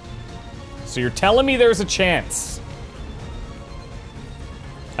 So you're telling me there's a chance.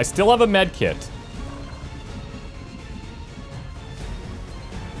 I still have a med kit.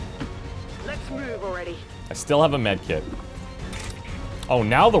 Let's move already. I still have a med kit. Oh,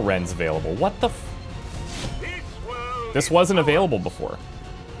 now the Ren's available. What the f— This wasn't available before.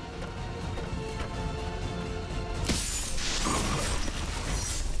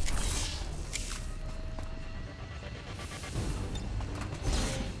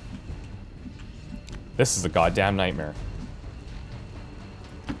 This is a goddamn nightmare.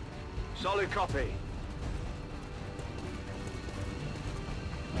 Solid copy.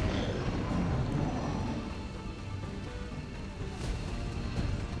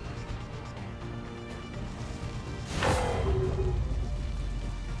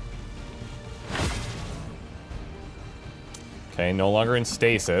 Okay, no longer in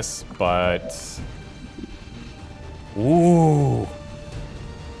stasis, but... Ooh.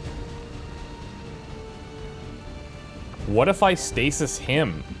 What if I stasis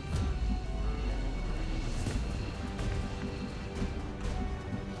him?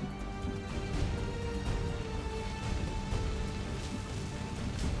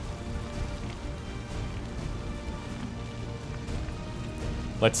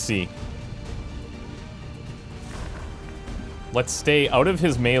 Let's see. Let's stay out of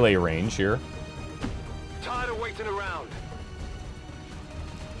his melee range here. Tired of waiting around.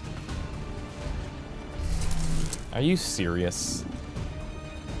 Are you serious?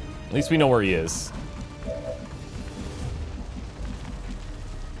 At least we know where he is.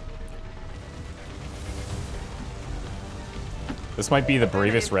 This might be the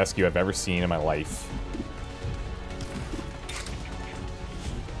bravest rescue I've ever seen in my life.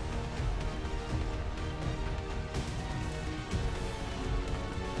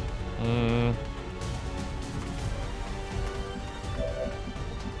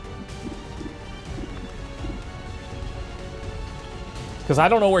 Because I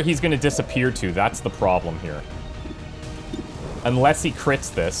don't know where he's going to disappear to. That's the problem here. Unless he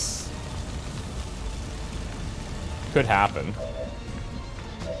crits this. Could happen.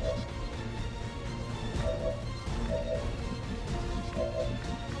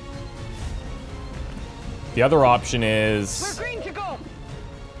 The other option is... We're green to go.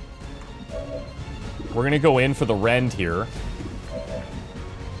 We're going to go in for the rend here.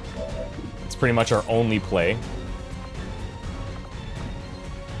 It's pretty much our only play.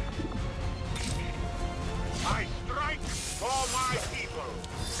 I strike for my people.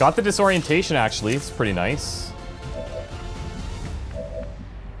 Got the disorientation, actually. It's pretty nice.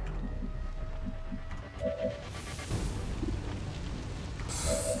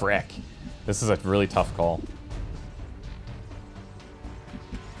 Frick. This is a really tough call.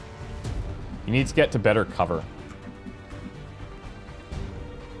 You need to get to better cover.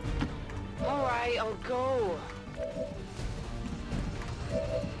 All right, I'll go.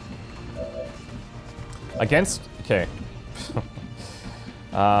 Against... Okay.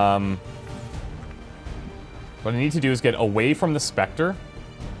 What I need to do is get away from the Spectre.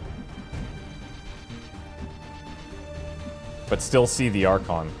 But still see the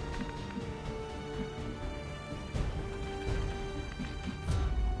Archon.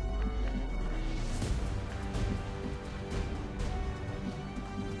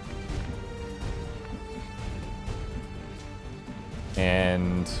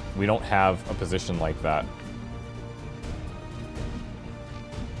 And we don't have a position like that.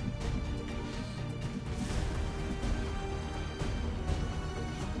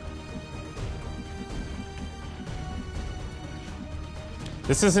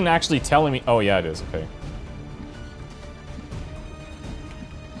 This isn't actually telling me... Oh, yeah, it is. Okay.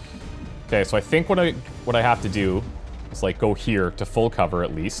 Okay, so I think what I have to do is, like, go here to full cover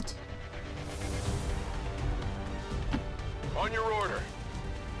at least. On your order.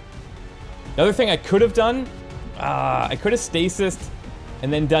 The other thing I could have done, I could have stasised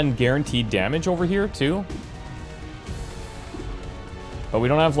and then done guaranteed damage over here, too. But we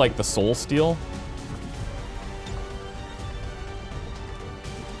don't have, like, the soul steal.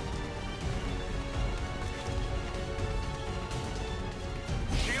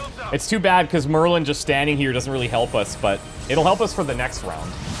 It's too bad because Merlin just standing here doesn't really help us, but it'll help us for the next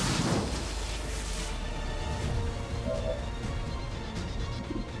round.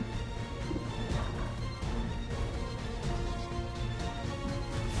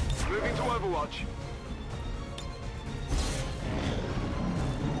 Moving to Overwatch.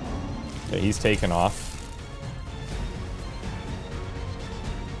 Okay, he's taken off.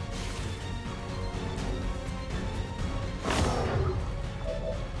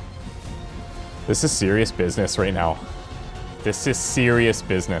 This is serious business right now. This is serious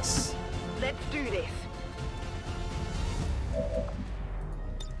business. Let's do this.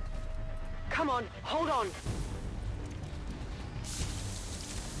 Come on, hold on.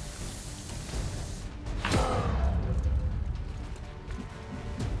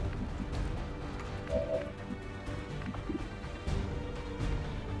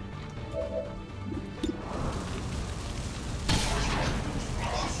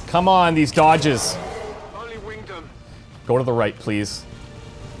 Come on, these dodges. Only winged them. Go to the right, please.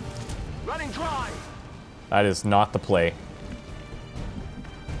 Running dry. That is not the play.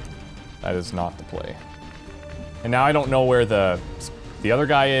 That is not the play. And now I don't know where the other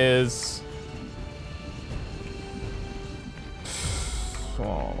guy is.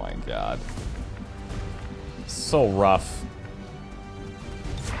 Oh my god. So rough.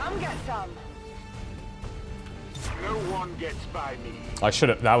 Come get some. No one gets by me. I should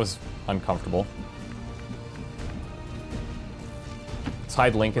have. That was uncomfortable. Let's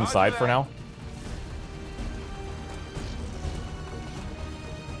hide Link inside for now.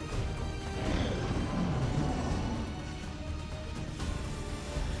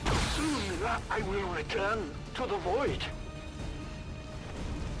 Soon I will return to the void.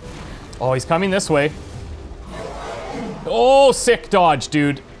 Oh, he's coming this way. Oh, sick dodge,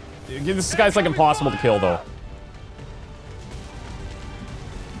 dude. This guy's like impossible to kill, though.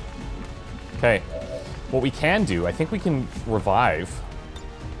 Okay. What we can do, I think we can revive.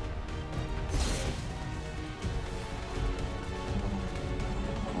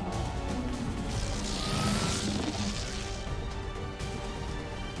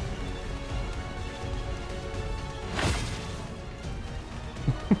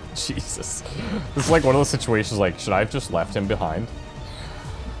 Jesus. This is like one of those situations like, should I have just left him behind?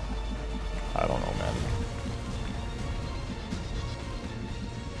 I don't know, man.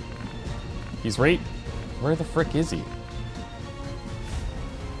 He's right... Where the frick is he?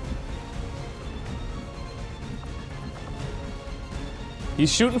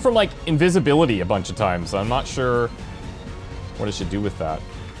 He's shooting from, like, invisibility a bunch of times, so I'm not sure what I should do with that.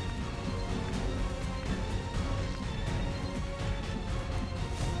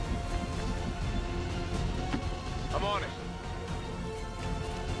 I'm on it.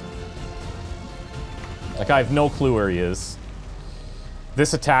 Like, I have no clue where he is.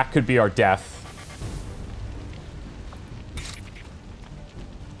 This attack could be our death.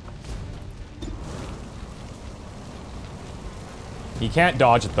 He can't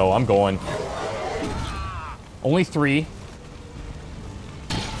dodge it, though. I'm going. Only 3.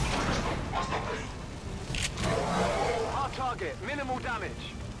 Our target, minimal damage.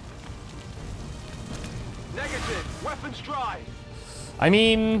 Negative, weapons dry. I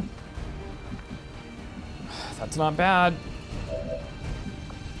mean... That's not bad.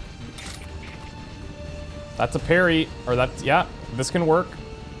 That's a parry. Or that's... Yeah, this can work.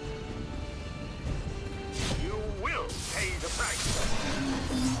 You will pay the price.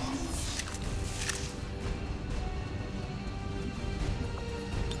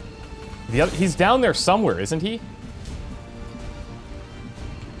 The other, he's down there somewhere, isn't he?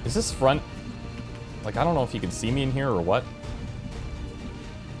 Is this front... Like, I don't know if he can see me in here or what.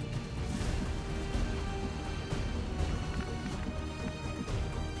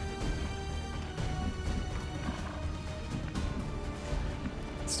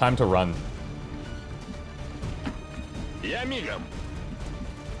 It's time to run. Yeah, amigam.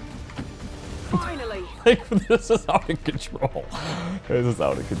 Finally. Like, this is out of control. This is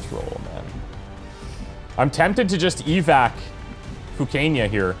out of control, man. I'm tempted to just evac Fukania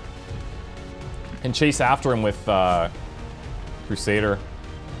here and chase after him with Crusader.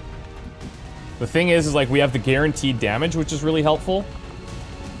 The thing is like, we have the guaranteed damage, which is really helpful.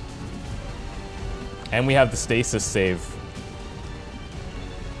 And we have the stasis save.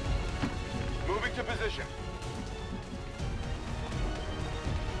 Moving to position.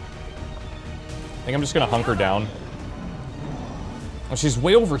 I think I'm just gonna hunker down. Oh, she's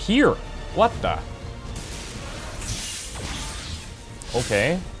way over here. What the?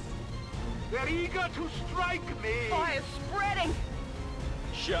 Okay. They're eager to strike me. Fire spreading.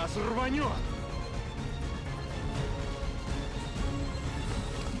 Сейчас рванет.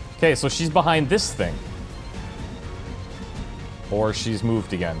 Okay, so she's behind this thing. Or she's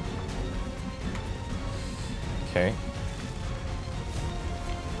moved again. Okay.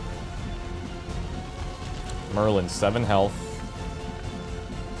 Merlin, 7 health.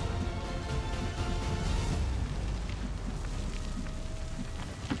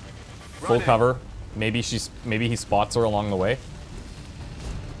 Full cover. Maybe he spots her along the way.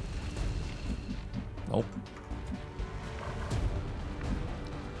 Nope.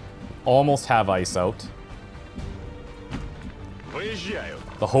 Almost have ice out. Выезжаю.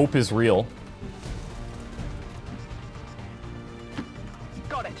 The hope is real.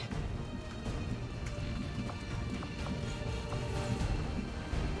 Got it.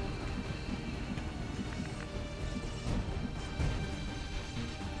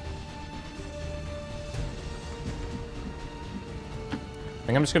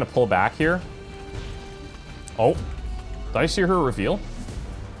 I think I'm just gonna pull back here. Oh. Did I see her reveal?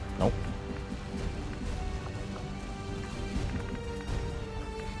 Nope.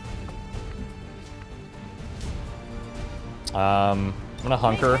 I'm gonna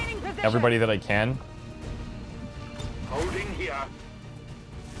hunker everybody that I can. Holding here.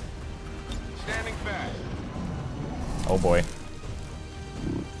 Standing fast. Oh boy.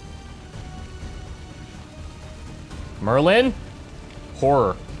 Merlin?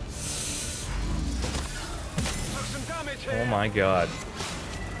 Horror. Took some damage Oh here. my god.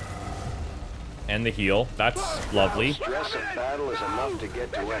 And the heal. That's lovely. Stress of battle is enough to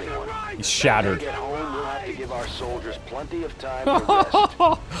get to anyone. He's shattered. Get home, we'll have to give our soldiers plenty of time to rest.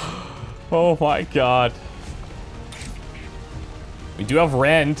 Oh my god. We do have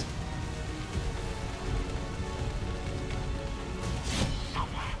Rend.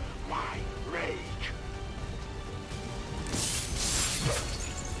 My rage.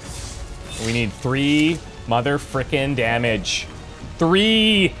 We need 3 mother frickin' damage.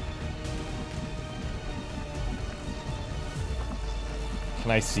 3! Can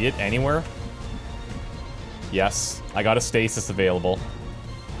I see it anywhere? Yes, I got a stasis available.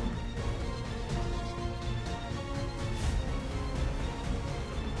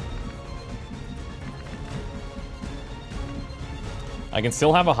 I can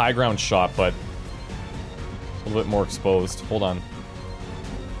still have a high ground shot, but a little bit more exposed. Hold on.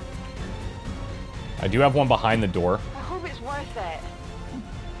 I do have one behind the door. I hope it's worth it.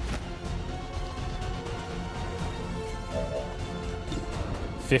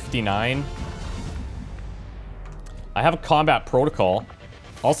 $59. I have a combat protocol.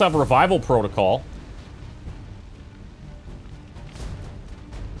 Also have revival protocol.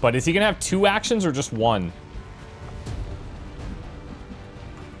 But is he gonna have 2 actions or just 1?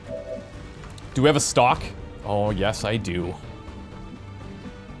 Do we have a stock? Oh, yes, I do.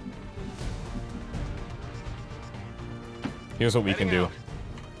 Here's what we can do.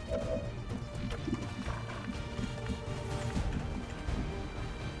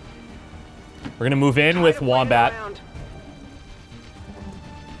 We're gonna move in with Wombat.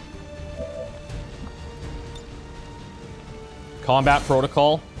 Combat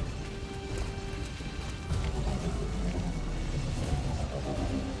protocol.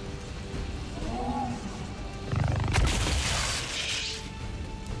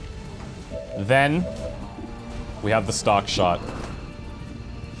 Then we have the stock shot.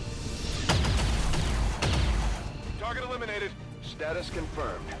 Target eliminated. Status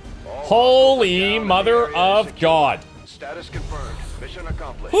confirmed. All Holy hostiles down mother and the area of secure. God. Status confirmed. Mission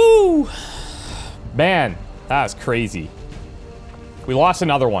accomplished. Woo! Man, that's crazy. We lost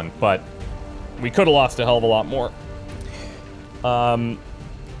another one, but we could have lost a hell of a lot more.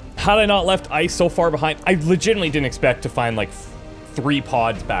 Had I not left ice so far behind, I legitimately didn't expect to find like 3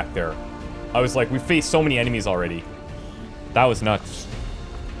 pods back there. I was like, we faced so many enemies already. That was nuts.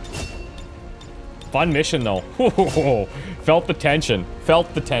 Fun mission though. Felt the tension.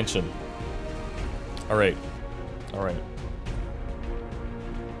 Felt the tension. Alright. Alright.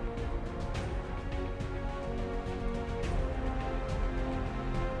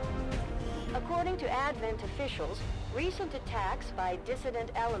 According to Advent officials, recent attacks by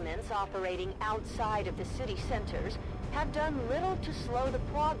dissident elements operating outside of the city centers have done little to slow the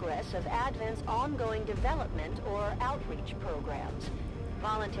progress of Advent's ongoing development or outreach programs.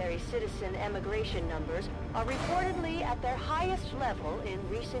 Voluntary citizen emigration numbers are reportedly at their highest level in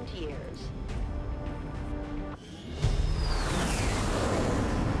recent years.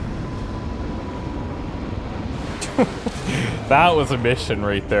 That was a mission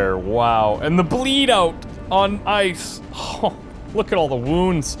right there. Wow. And the bleed out on ice. Oh, look at all the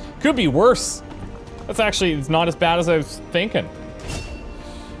wounds. Could be worse. That's actually, it's not as bad as I was thinking.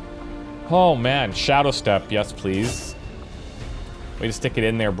 Oh man, Shadow Step, yes please. Way to stick it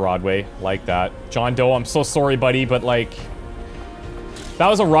in there, Broadway, like that. John Doe, I'm so sorry buddy, but like, that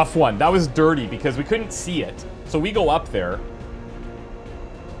was a rough one. That was dirty because we couldn't see it. So we go up there,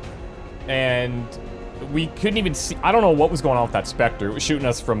 and we couldn't even see, I don't know what was going on with that Spectre. It was shooting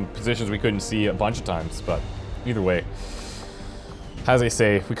us from positions we couldn't see a bunch of times, but either way. As I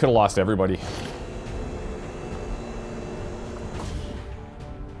say, we could have lost everybody.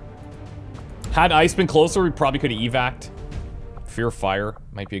 Had ice been closer, we probably could have evac'd. Fear of Fire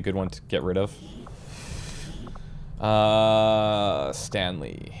might be a good one to get rid of.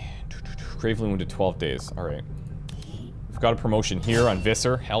 Stanley. Gravely wounded 12 days. Alright. We've got a promotion here on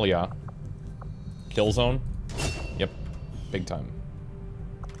Visser. Hell yeah. Kill zone. Yep. Big time.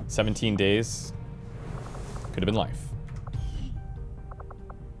 17 days. Could have been life.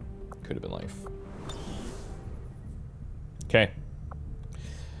 Could have been life. Okay.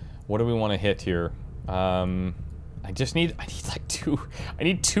 What do we want to hit here? I need like 2. I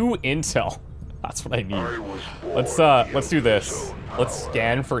need 2 intel. That's what I need. Let's do this. Let's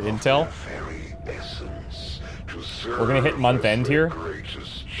scan for intel. We're gonna hit month end here.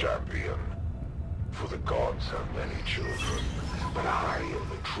 For the gods have many children, but I am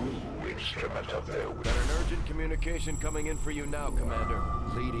the true instrument of their will. Got an urgent communication coming in for you now, Commander.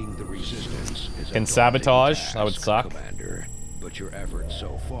 Leading the resistance is Can sabotage, that would suck. Commander, but your efforts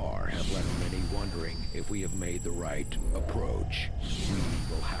so far have left many wondering if we have made the right approach.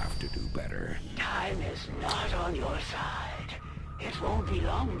 We will have to do better. Time is not on your side. It won't be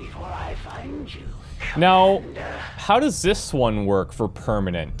long before I find you. Now, how does this one work for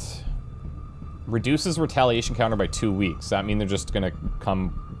permanent? Reduces retaliation counter by 2 weeks. Does that mean they're just gonna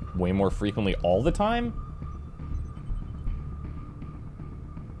come way more frequently all the time?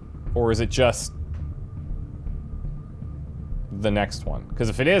 Or is it just the next one? Because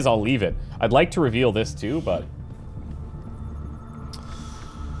if it is, I'll leave it. I'd like to reveal this too, but...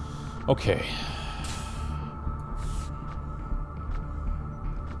 Okay.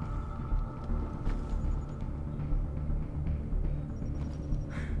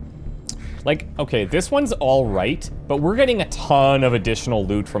 Like, okay, this one's all right, but we're getting a ton of additional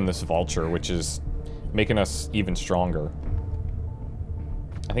loot from this vulture, which is making us even stronger.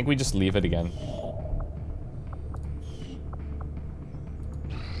 I think we just leave it again.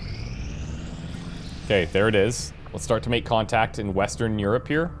 Okay, there it is. Let's start to make contact in Western Europe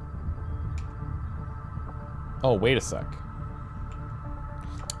here. Oh, wait a sec.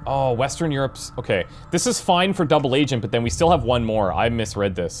 Oh, Western Europe's... Okay. This is fine for double agent, but then we still have one more. I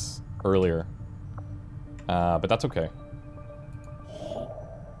misread this earlier. But that's okay.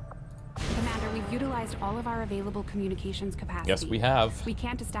 Commander, we've utilized all of our available communications capacity. Yes, we have. We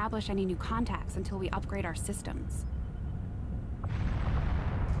can't establish any new contacts until we upgrade our systems.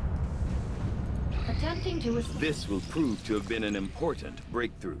 Attempting to... This will prove to have been an important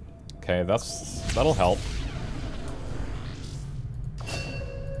breakthrough. Okay, that'll help.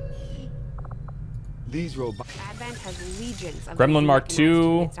 These robots... Advent has legions of Gremlin Mark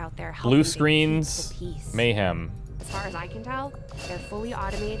II, out there blue helping to keep screens, the peace. mayhem. As far as I can tell, they're fully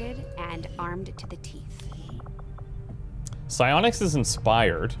automated and armed to the teeth. Psionics is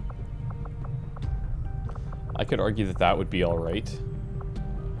inspired. I could argue that that would be alright.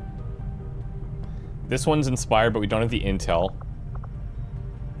 This one's inspired, but we don't have the intel.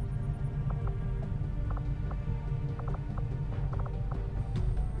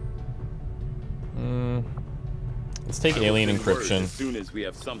 Let's take alien encryption. As soon as we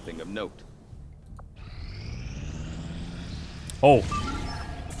have something of note. Oh,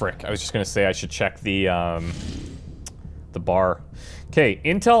 frick! I was just gonna say I should check the bar. Okay,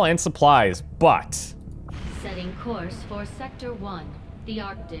 intel and supplies, but Setting course for Sector 1, the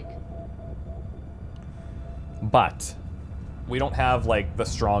Arctic. But we don't have like the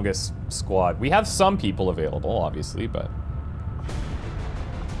strongest squad. We have some people available, obviously, but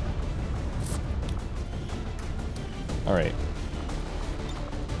all right.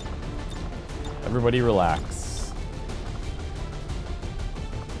 Everybody relax.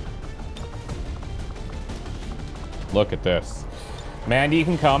 Look at this. Mandy, you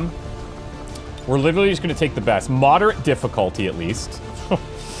can come. We're literally just gonna take the best. Moderate difficulty, at least.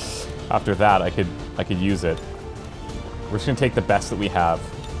 After that, I could use it. We're just gonna take the best that we have.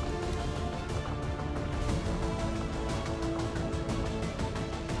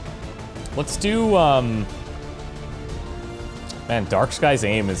 Let's do, man, Dark Sky's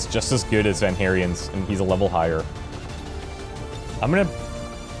aim is just as good as Van Harien's, and he's a level higher. I'm gonna...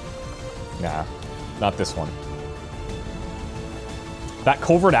 Nah, not this one. That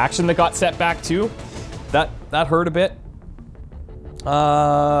covert action that got set back too, that hurt a bit.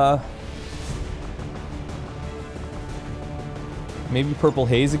 Maybe Purple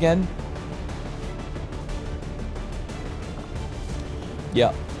Haze again?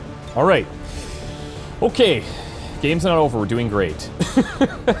 Yeah. Alright. Okay. Game's not over. We're doing great.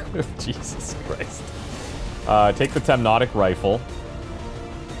 Jesus Christ. Take the Temnotic rifle.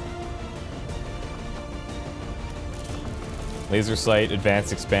 Laser sight,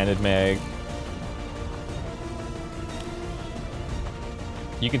 advanced expanded mag.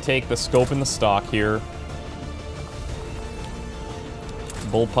 You can take the scope and the stock here.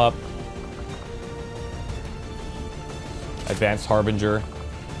 Bullpup. Advanced Harbinger.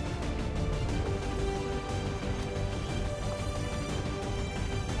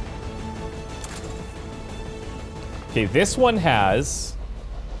 Okay, this one has...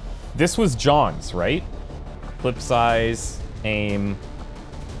 This was John's, right? Clip size, aim,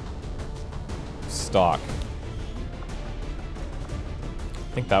 stock.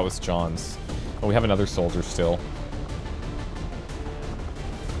 I think that was John's. Oh, we have another soldier still.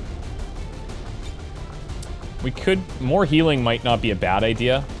 We could... More healing might not be a bad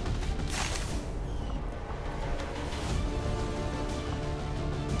idea.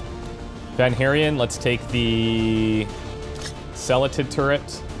 Van Harien, let's take the Celatid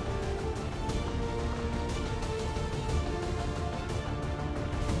turret.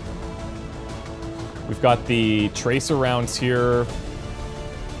 We've got the tracer rounds here.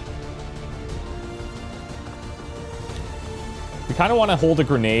 We kind of want to hold a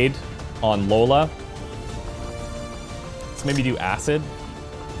grenade on Lola. Let's maybe do acid.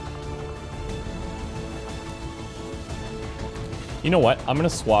 You know what? I'm going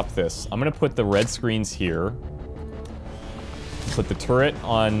to swap this. I'm going to put the red screens here. Put the turret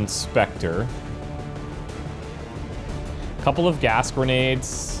on Spectre. A couple of gas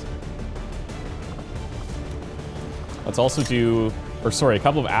grenades. Let's also do... Or sorry, a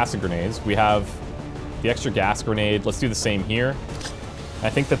couple of acid grenades. We have the extra gas grenade. Let's do the same here.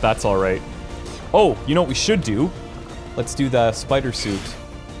 I think that that's all right. Oh, you know what we should do? Let's do the spider suit.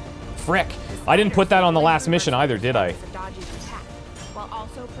 Frick! I didn't put that on the last mission either, did I? While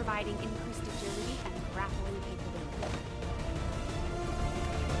also providing increased agility and grappling capability.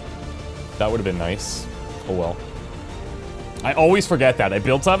 That would have been nice. Oh well. I always forget that. I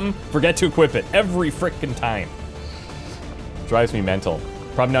build something, forget to equip it every frickin' time. Drives me mental.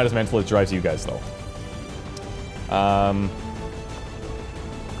 Probably not as mental as it drives you guys, though.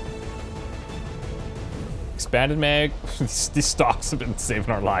 Expanded mag. These stocks have been saving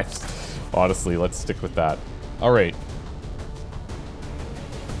our lives. Honestly, let's stick with that. All right.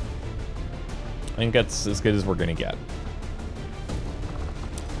 I think that's as good as we're gonna get.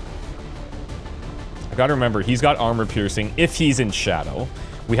 I gotta remember, he's got armor piercing if he's in shadow.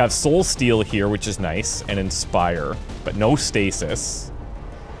 We have soul steel here, which is nice, and inspire, but no stasis.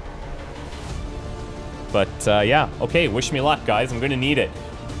 But yeah, okay, wish me luck, guys. I'm gonna need it.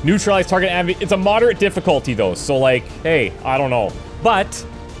 Neutralize target it's a moderate difficulty though, so like, hey, I don't know. But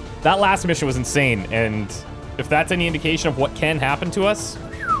that last mission was insane, and if that's any indication of what can happen to us,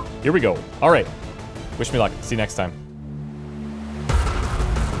 here we go. All right, wish me luck. See you next time.